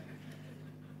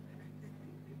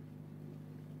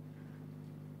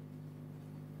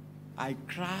 I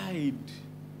cried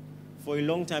for a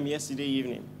long time yesterday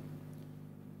evening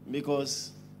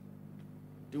because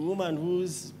the woman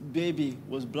whose baby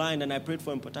was blind and I prayed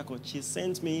for in Port Harcourt, she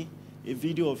sent me a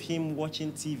video of him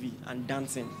watching TV and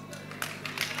dancing.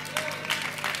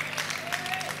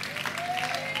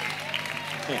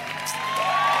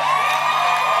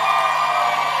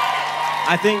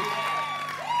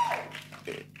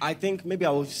 I think maybe I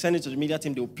will send it to the media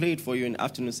team. They'll play it for you in the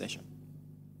afternoon session.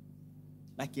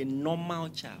 Like a normal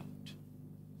child.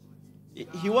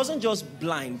 He wasn't just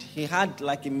blind. He had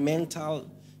like a mental,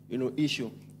 issue.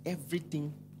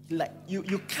 Everything like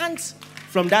you can't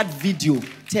from that video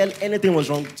tell anything was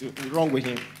wrong with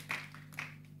him.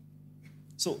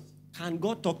 So can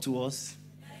God talk to us?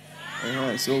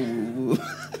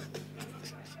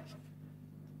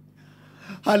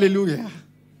 Hallelujah.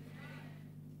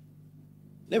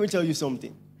 Let me tell you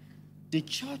something. The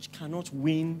church cannot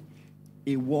win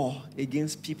a war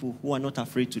against people who are not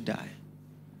afraid to die.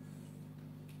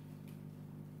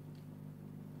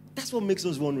 That's what makes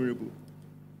us vulnerable.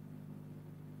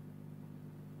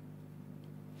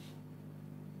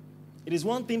 It is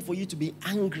one thing for you to be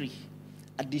angry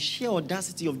at the sheer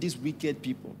audacity of these wicked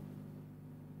people.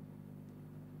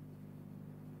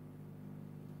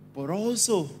 But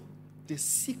also, the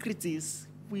secret is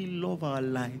we love our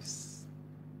lives.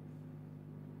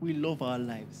 We love our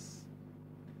lives.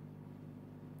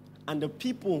 And the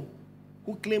people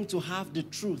who claim to have the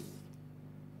truth,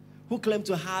 who claim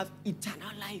to have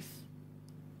eternal life,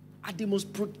 are the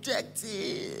most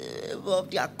protective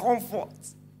of their comfort.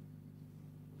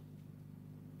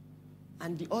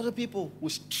 And the other people will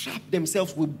strap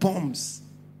themselves with bombs.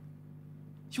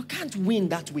 You can't win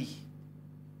that way.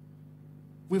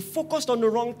 We're focused on the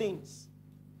wrong things.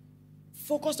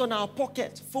 Focused on our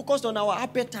pocket. Focused on our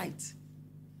appetite.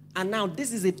 And now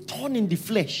this is a thorn in the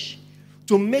flesh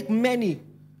to make many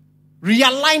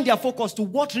realign their focus to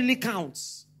what really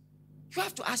counts. You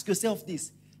have to ask yourself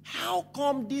this. How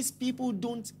come these people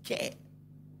don't care?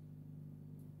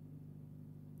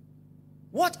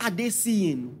 What are they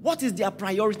seeing? What is their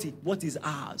priority? What is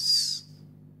ours?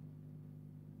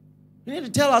 We need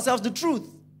to tell ourselves the truth.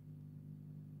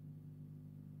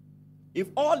 If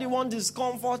all you want is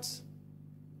comfort,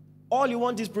 all you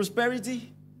want is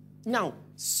prosperity, now,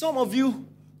 some of you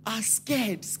are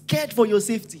scared for your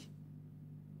safety.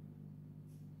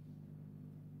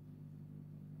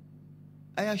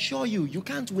 I assure you, you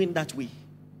can't win that way.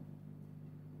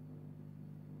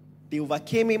 They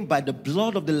overcame him by the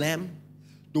blood of the Lamb,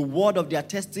 the word of their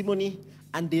testimony,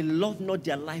 and they loved not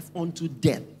their life unto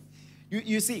death.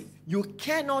 You see, you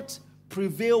cannot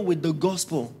prevail with the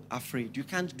gospel afraid. You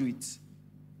can't do it.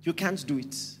 You can't do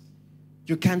it.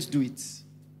 You can't do it.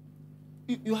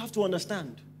 You have to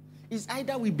understand. It's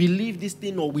either we believe this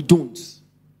thing or we don't.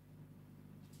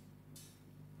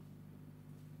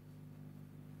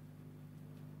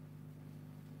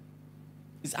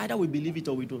 It's either we believe it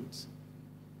or we don't.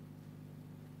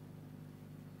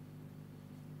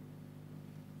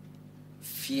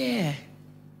 Fear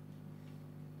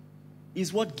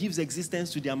is what gives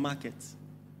existence to their market.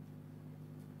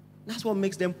 That's what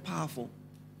makes them powerful.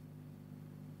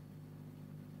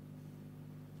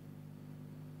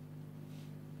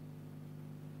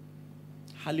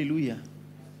 Hallelujah.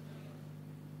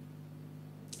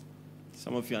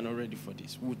 Some of you are not ready for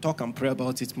this. We'll talk and pray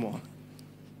about it more.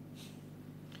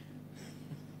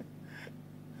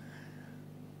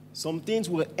 Some things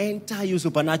will enter you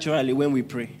supernaturally when we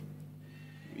pray.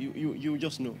 You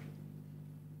just know.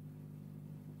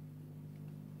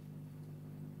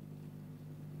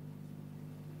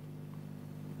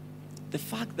 The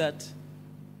fact that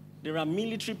there are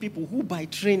military people who by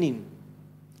training,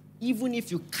 even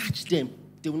if you catch them,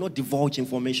 they will not divulge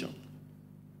information.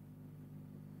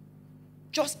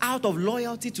 Just out of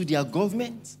loyalty to their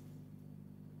government,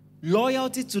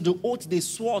 loyalty to the oath they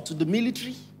swore to the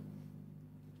military,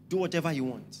 do whatever you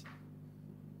want.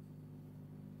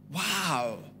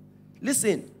 Wow.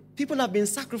 Listen, people have been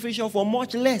sacrificial for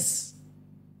much less.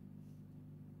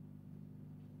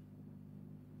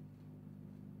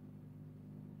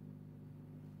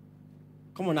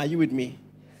 Come on, are you with me?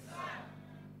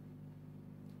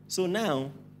 So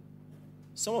now,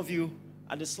 some of you,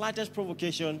 at the slightest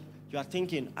provocation, you are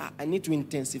thinking, I need to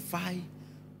intensify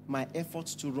my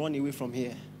efforts to run away from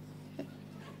here.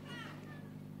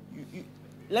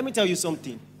 Let me tell you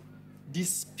something. The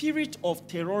spirit of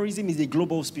terrorism is a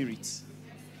global spirit.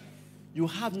 You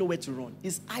have nowhere to run.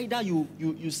 It's either you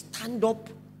stand up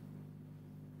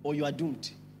or you are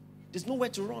doomed. There's nowhere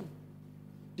to run.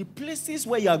 The places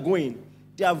where you are going,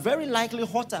 they are very likely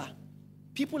hotter.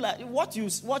 People like what you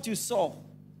saw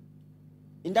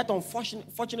in that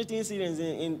unfortunate incident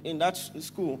in that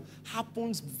school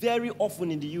happens very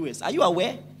often in the US. Are you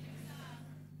aware?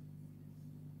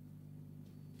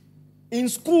 In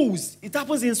schools. It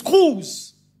happens in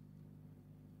schools.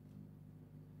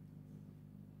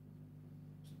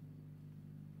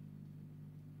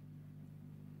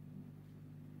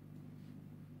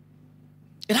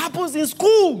 It happens in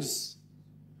schools.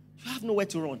 You have nowhere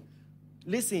to run.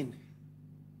 Listen.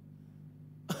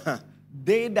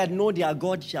 They that know their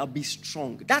God shall be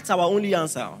strong. That's our only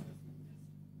answer.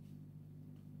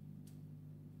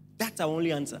 That's our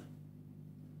only answer.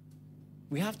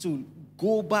 We have to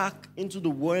go back into the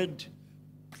word,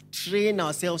 train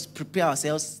ourselves, prepare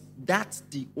ourselves. That's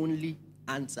the only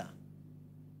answer.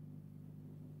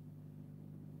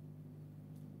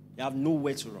 You have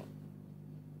nowhere to run.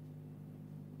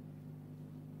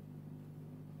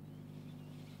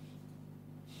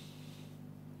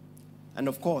 And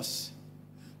of course,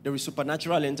 there is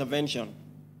supernatural intervention.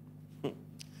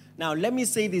 Now, let me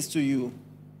say this to you.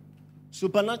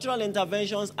 Supernatural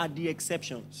interventions are the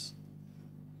exceptions.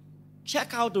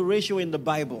 Check out the ratio in the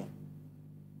Bible.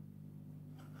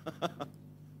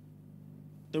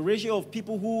 The ratio of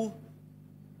people who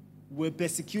were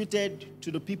persecuted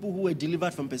to the people who were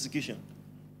delivered from persecution.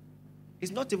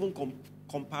 It's not even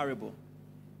comparable.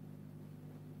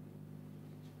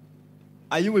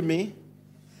 Are you with me?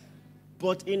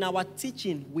 But in our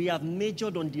teaching, we have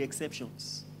majored on the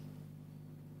exceptions.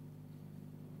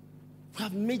 We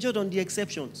have majored on the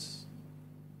exceptions.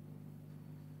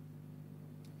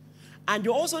 And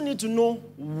you also need to know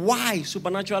why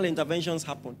supernatural interventions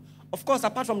happen. Of course,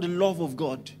 apart from the love of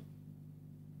God,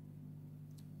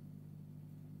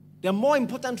 there are more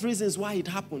important reasons why it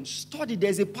happens. Study,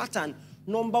 there's a pattern.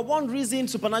 Number one reason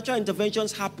supernatural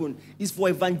interventions happen is for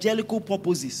evangelical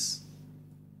purposes.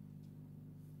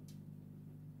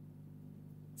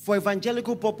 For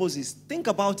evangelical purposes. Think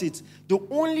about it. The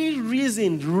only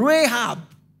reason Rahab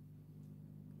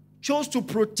chose to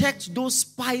protect those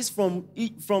spies from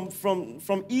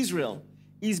Israel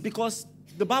is because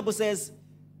the Bible says,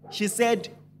 she said,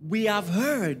 we have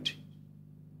heard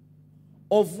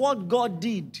of what God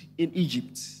did in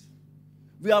Egypt.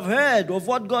 We have heard of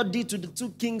what God did to the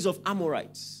two kings of the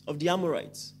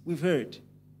Amorites. We've heard.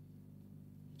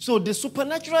 So the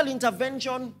supernatural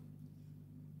intervention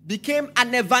became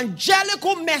an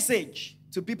evangelical message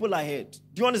to people ahead.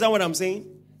 Do you understand what I'm saying?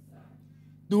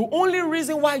 The only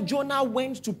reason why Jonah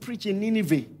went to preach in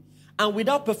Nineveh and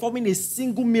without performing a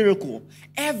single miracle,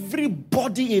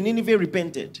 everybody in Nineveh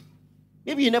repented.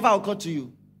 Maybe it never occurred to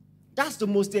you. That's the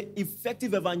most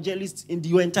effective evangelist in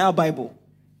the entire Bible.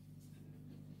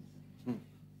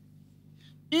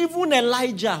 Even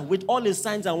Elijah, with all his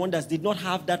signs and wonders, did not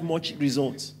have that much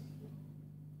results.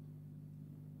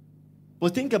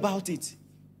 But think about it.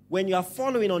 When you are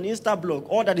following on Instablog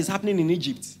all that is happening in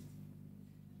Egypt,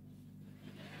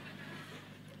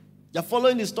 you're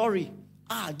following the story.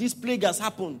 This plague has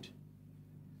happened.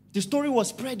 The story was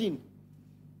spreading.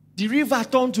 The river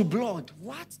turned to blood.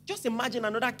 What? Just imagine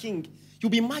another king.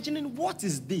 You'll be imagining, what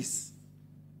is this?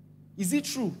 Is it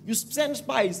true? You send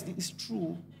spies. It's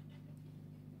true.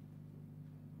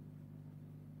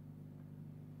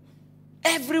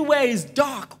 Everywhere is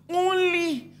dark.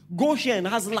 Only Goshen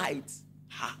has light.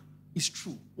 It's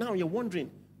true. Now you're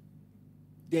wondering.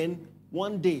 Then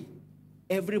one day,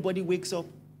 everybody wakes up,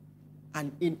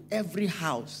 and in every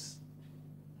house,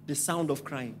 the sound of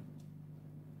crying.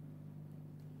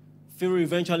 Pharaoh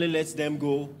eventually lets them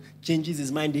go, changes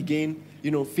his mind again.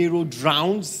 Pharaoh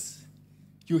drowns.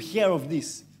 You hear of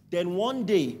this. Then one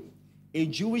day, a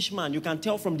Jewish man, you can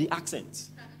tell from the accent,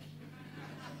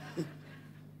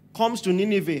 comes to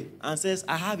Nineveh and says,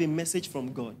 I have a message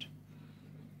from God.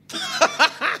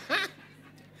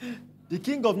 The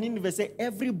king of Nineveh said,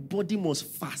 everybody must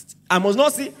fast. I must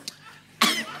not see.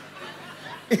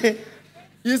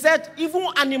 He said, even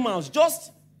animals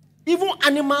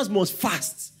must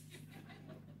fast.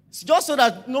 Just so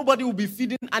that nobody will be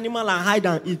feeding animal and hide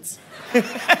and eat.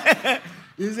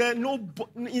 He said, no,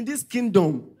 in this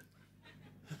kingdom,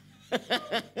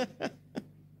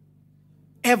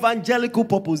 evangelical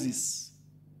purposes.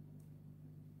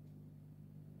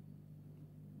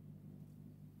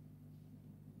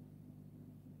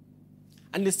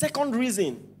 And the second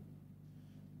reason,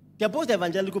 they're both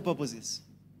evangelical purposes,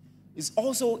 is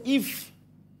also if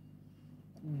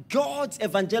God's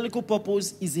evangelical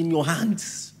purpose is in your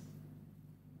hands.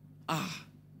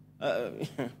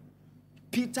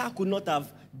 Peter could not have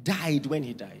died when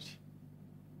he died.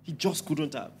 He just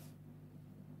couldn't have.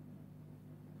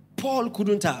 Paul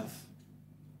couldn't have.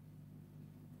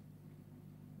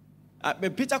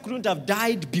 Peter couldn't have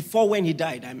died before when he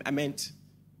died, I meant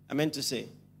to say.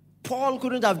 Paul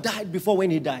couldn't have died before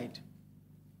when he died.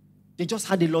 They just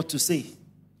had a lot to say.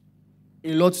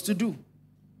 A lot to do.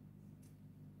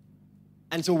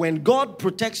 And so when God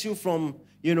protects you from,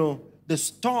 the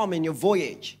storm in your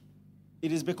voyage,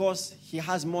 it is because he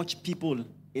has much people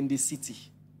in the city.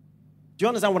 Do you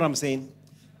understand what I'm saying?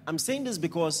 I'm saying this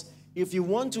because if you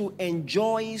want to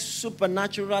enjoy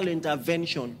supernatural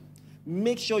intervention,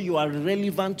 make sure you are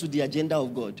relevant to the agenda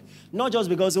of God. Not just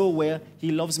because,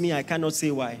 he loves me, I cannot say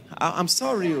why. I'm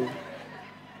sorry.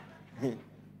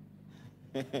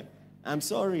 I'm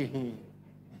sorry.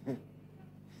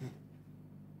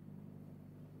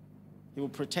 He will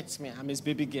protect me. I'm his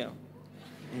baby girl.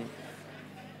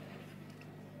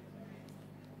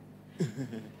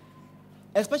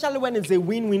 Especially when it's a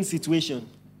win-win situation.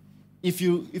 If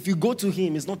you go to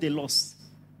him, it's not a loss.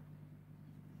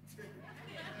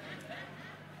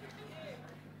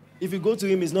 If you go to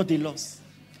him, it's not a loss.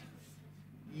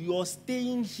 You're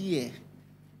staying here.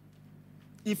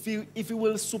 If you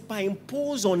will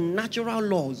superimpose on natural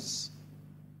laws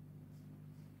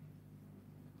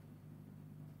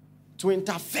to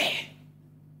interfere,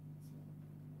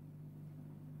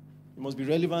 it must be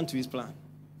relevant to his plan.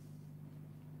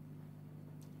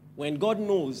 When God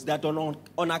knows that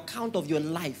on account of your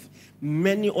life,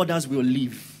 many others will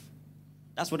live.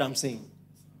 That's what I'm saying.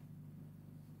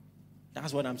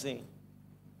 That's what I'm saying.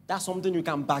 That's something you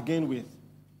can bargain with.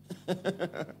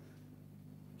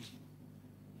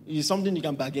 It's something you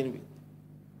can bargain with.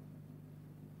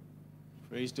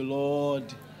 Praise the Lord.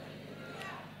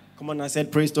 Come on, I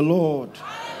said, praise the Lord.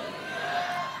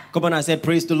 Come on, I said,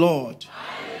 praise the Lord.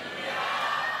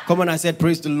 Come on, I said,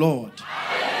 praise the Lord.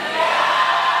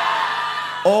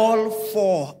 All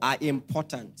four are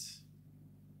important.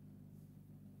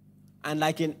 And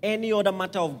like in any other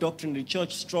matter of doctrine, the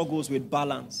church struggles with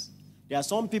balance. There are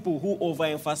some people who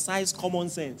overemphasize common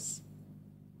sense.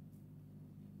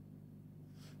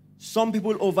 Some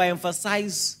people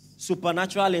overemphasize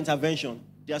supernatural intervention.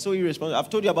 They are so irresponsible. I've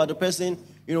told you about the person,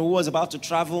 who was about to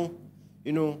travel,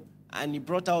 and he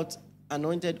brought out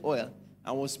anointed oil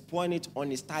and was pouring it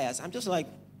on his tires. I'm just like,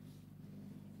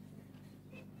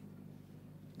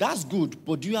 that's good,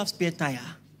 but do you have spare tire?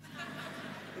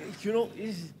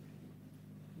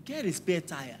 Get a spare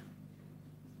tire.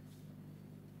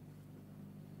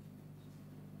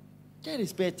 Get a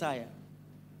spare tire.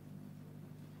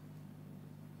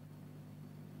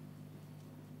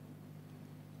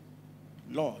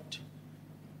 Lord,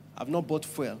 I've not bought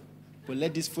fuel, but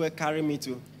let this fuel carry me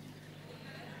to.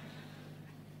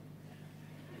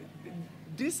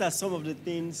 These are some of the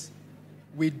things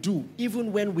we do,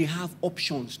 even when we have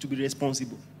options to be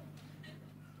responsible.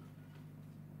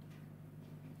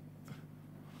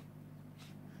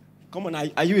 Come on,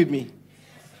 are you with me?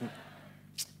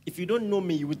 If you don't know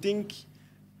me, you would think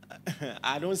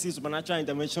I don't see supernatural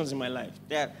interventions in my life.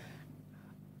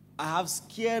 I have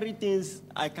scary things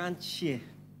I can't share.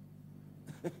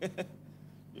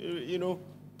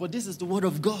 But this is the word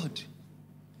of God.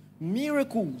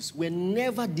 Miracles were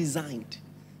never designed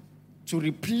to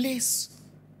replace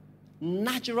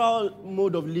natural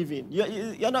mode of living.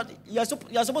 You're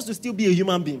supposed to still be a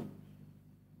human being.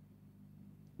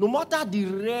 No matter the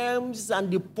realms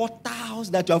and the portals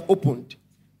that you have opened,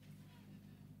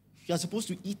 you're supposed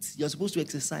to eat, you're supposed to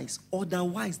exercise.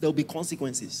 Otherwise, there will be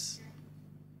consequences.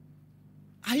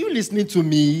 Are you listening to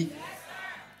me?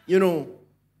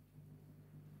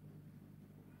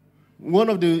 One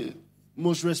of the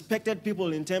most respected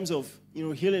people in terms of,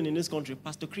 healing in this country,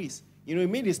 Pastor Chris, he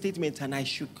made a statement and I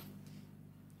shook.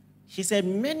 He said,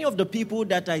 many of the people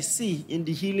that I see in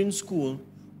the healing school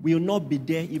will not be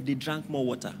there if they drank more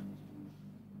water.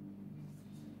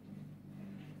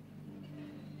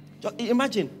 Just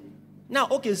imagine. Now,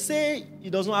 okay, say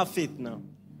he does not have faith now.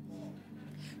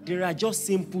 There are just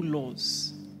simple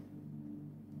laws.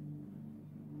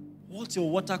 What's your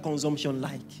water consumption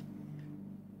like?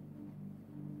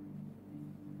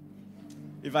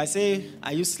 If I say,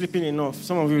 are you sleeping enough?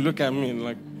 Some of you look at me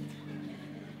like,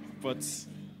 but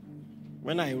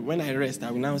when I rest, I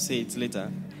will now say it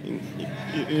later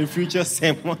in future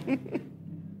sermon.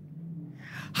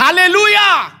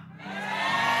 Hallelujah!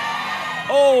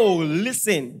 Oh,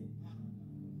 listen.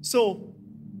 So,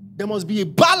 there must be a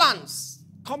balance.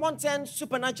 Common sense,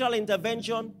 supernatural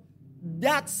intervention.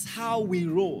 That's how we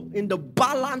roll, in the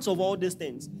balance of all these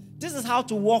things. This is how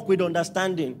to walk with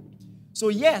understanding. So,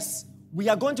 yes, we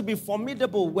are going to be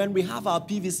formidable when we have our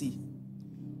PVC.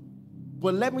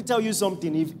 But let me tell you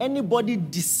something. If anybody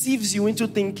deceives you into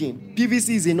thinking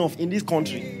PVC is enough in this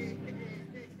country,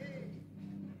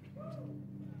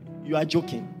 you are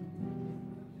joking.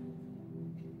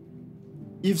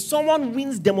 If someone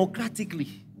wins democratically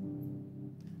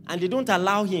and they don't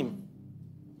allow him,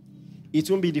 it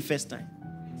won't be the first time.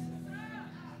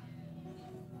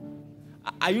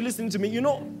 Are you listening to me?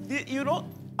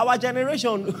 Our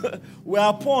generation, we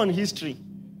are poor in history.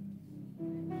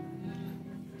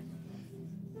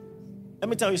 Let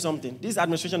me tell you something. This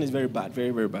administration is very bad, very,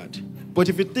 very bad. But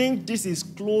if you think this is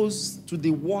close to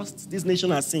the worst this nation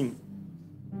has seen,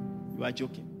 you are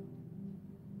joking.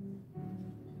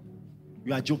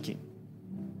 You are joking.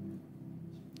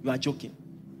 You are joking.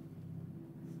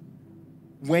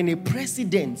 When a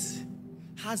president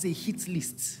has a hit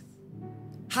list,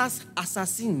 has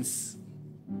assassins,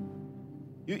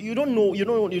 You don't know, you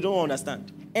don't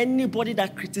understand. Anybody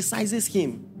that criticizes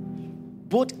him,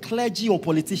 both clergy or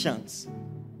politicians,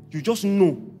 you just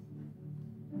know.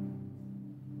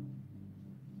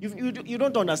 You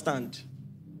don't understand.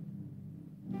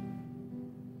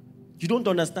 You don't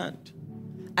understand.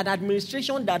 An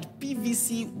administration that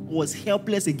PVC was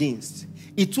helpless against,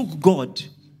 it took God.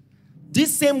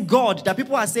 This same God that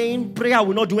people are saying prayer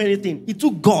will not do anything, it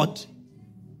took God.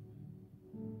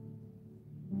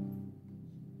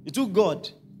 It took God.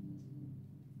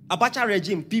 Abacha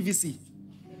regime, PVC.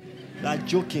 They are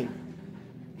joking.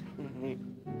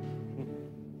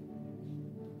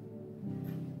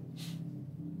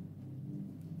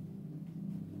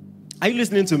 Are you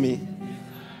listening to me?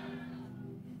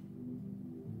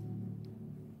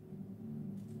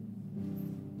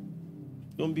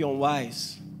 Don't be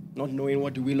unwise, not knowing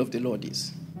what the will of the Lord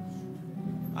is.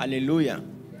 Hallelujah.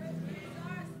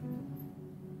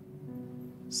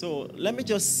 So let me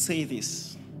just say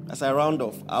this as I round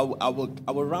off. I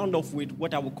will round off with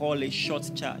what I will call a short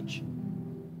charge.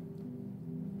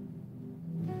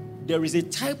 There is a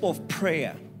type of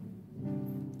prayer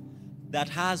that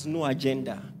has no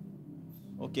agenda.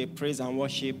 Okay, praise and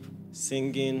worship,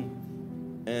 singing,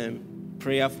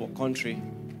 prayer for country,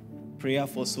 prayer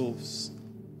for souls.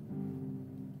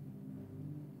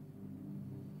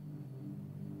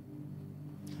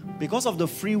 Because of the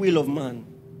free will of man,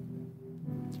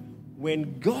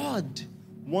 when God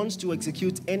wants to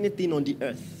execute anything on the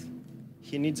earth,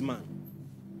 he needs man.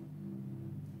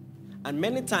 And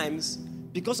many times,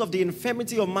 because of the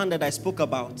infirmity of man that I spoke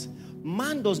about,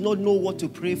 man does not know what to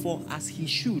pray for as he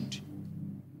should.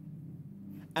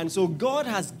 And so God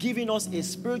has given us a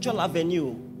spiritual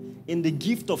avenue in the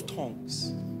gift of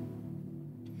tongues,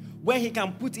 where he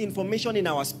can put information in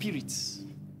our spirits,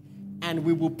 and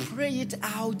we will pray it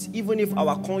out even if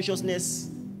our consciousness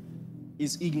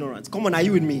is ignorant. Come on, are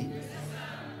you with me?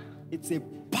 It's a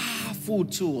powerful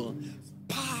tool.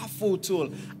 Powerful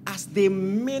tool. As they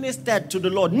ministered to the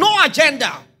Lord. No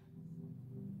agenda.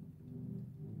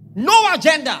 No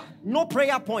agenda. No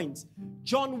prayer points.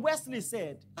 John Wesley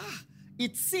said,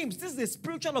 it seems, this is a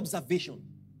spiritual observation.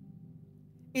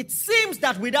 It seems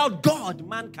that without God,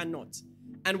 man cannot.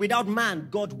 And without man,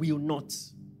 God will not.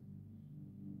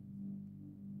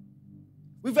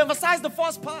 We've emphasized the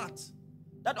first part.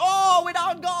 That,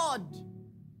 without God,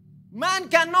 man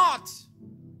cannot.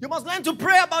 You must learn to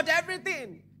pray about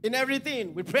everything. In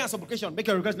everything, with prayer and supplication, make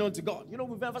your request known to God.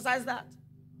 We've emphasized that.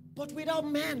 But without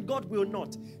man, God will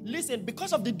not. Listen,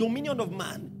 because of the dominion of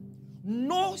man,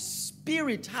 no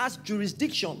spirit has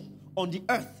jurisdiction on the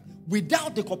earth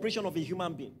without the cooperation of a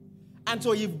human being. And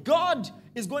so if God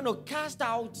is going to cast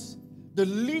out the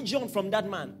legion from that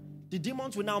man, the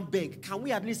demons will now beg, can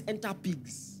we at least enter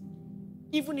pigs?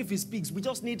 Even if it's pigs, we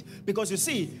just need, because you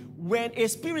see, when a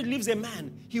spirit leaves a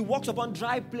man, he walks upon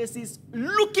dry places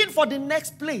looking for the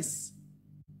next place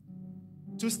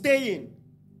to stay in.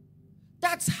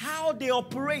 That's how they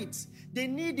operate. They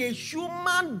need a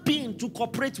human being to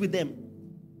cooperate with them.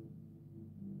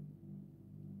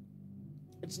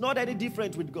 It's not any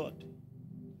different with God.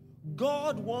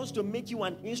 God wants to make you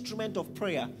an instrument of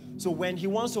prayer. So when he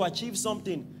wants to achieve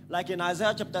something, like in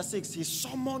Isaiah chapter 6, he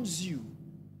summons you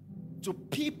to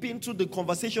peep into the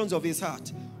conversations of his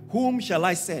heart. Whom shall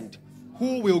I send?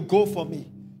 Who will go for me?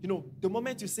 The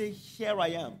moment you say, here I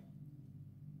am,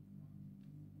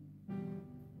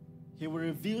 he will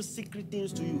reveal secret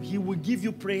things to you. He will give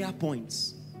you prayer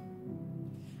points.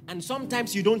 And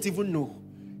sometimes you don't even know.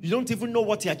 You don't even know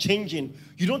what you're changing.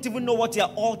 You don't even know what you're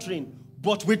altering.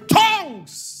 But with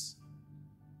tongues,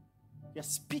 you're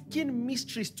speaking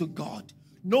mysteries to God.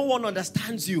 No one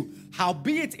understands you.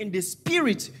 Howbeit in the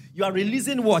spirit, you are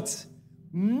releasing what?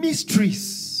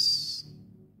 Mysteries.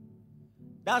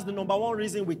 That's the number one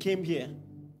reason we came here.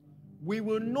 We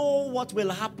will know what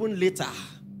will happen later.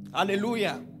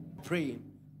 Hallelujah. Praying.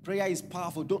 Prayer is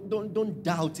powerful. Don't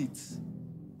doubt it.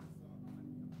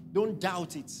 Don't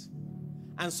doubt it.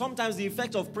 And sometimes the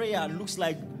effect of prayer looks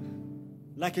like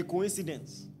a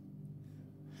coincidence.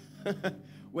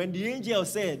 When the angel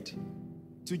said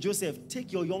to Joseph,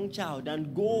 take your young child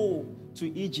and go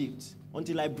to Egypt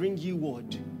until I bring you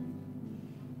word.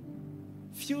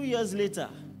 Few years later,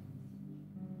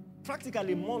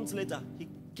 practically months later, he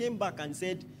came back and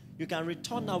said, you can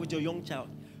return now with your young child,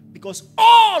 because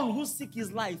all who seek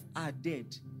his life are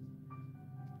dead.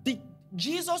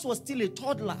 Jesus was still a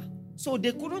toddler, so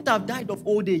they couldn't have died of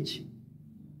old age.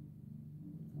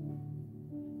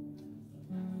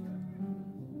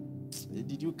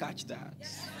 Did you catch that?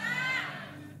 Yes.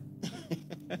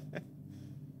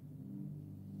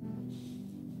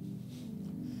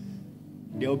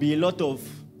 There will be a lot of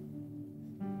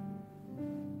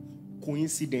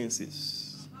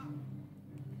coincidences.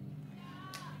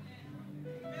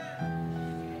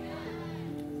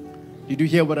 Did you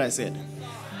hear what I said?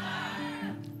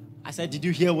 I said, did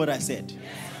you hear what I said?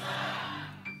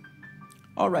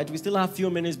 All right, we still have a few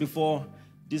minutes before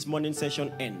this morning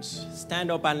session ends. Stand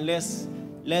up and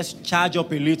let's charge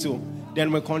up a little.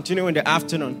 Then we'll continue in the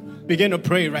afternoon. Begin to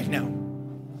pray right now.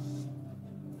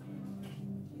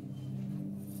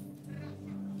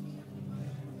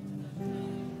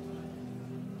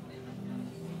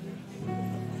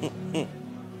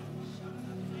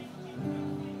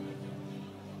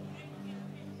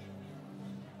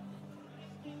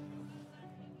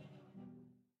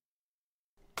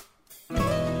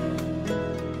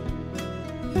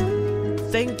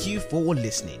 Thank you for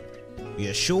listening. We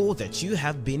are sure that you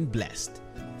have been blessed.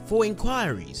 For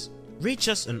inquiries, reach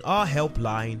us on our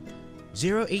helpline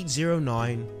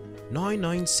 0809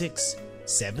 996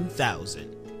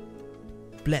 7000.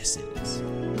 Blessings.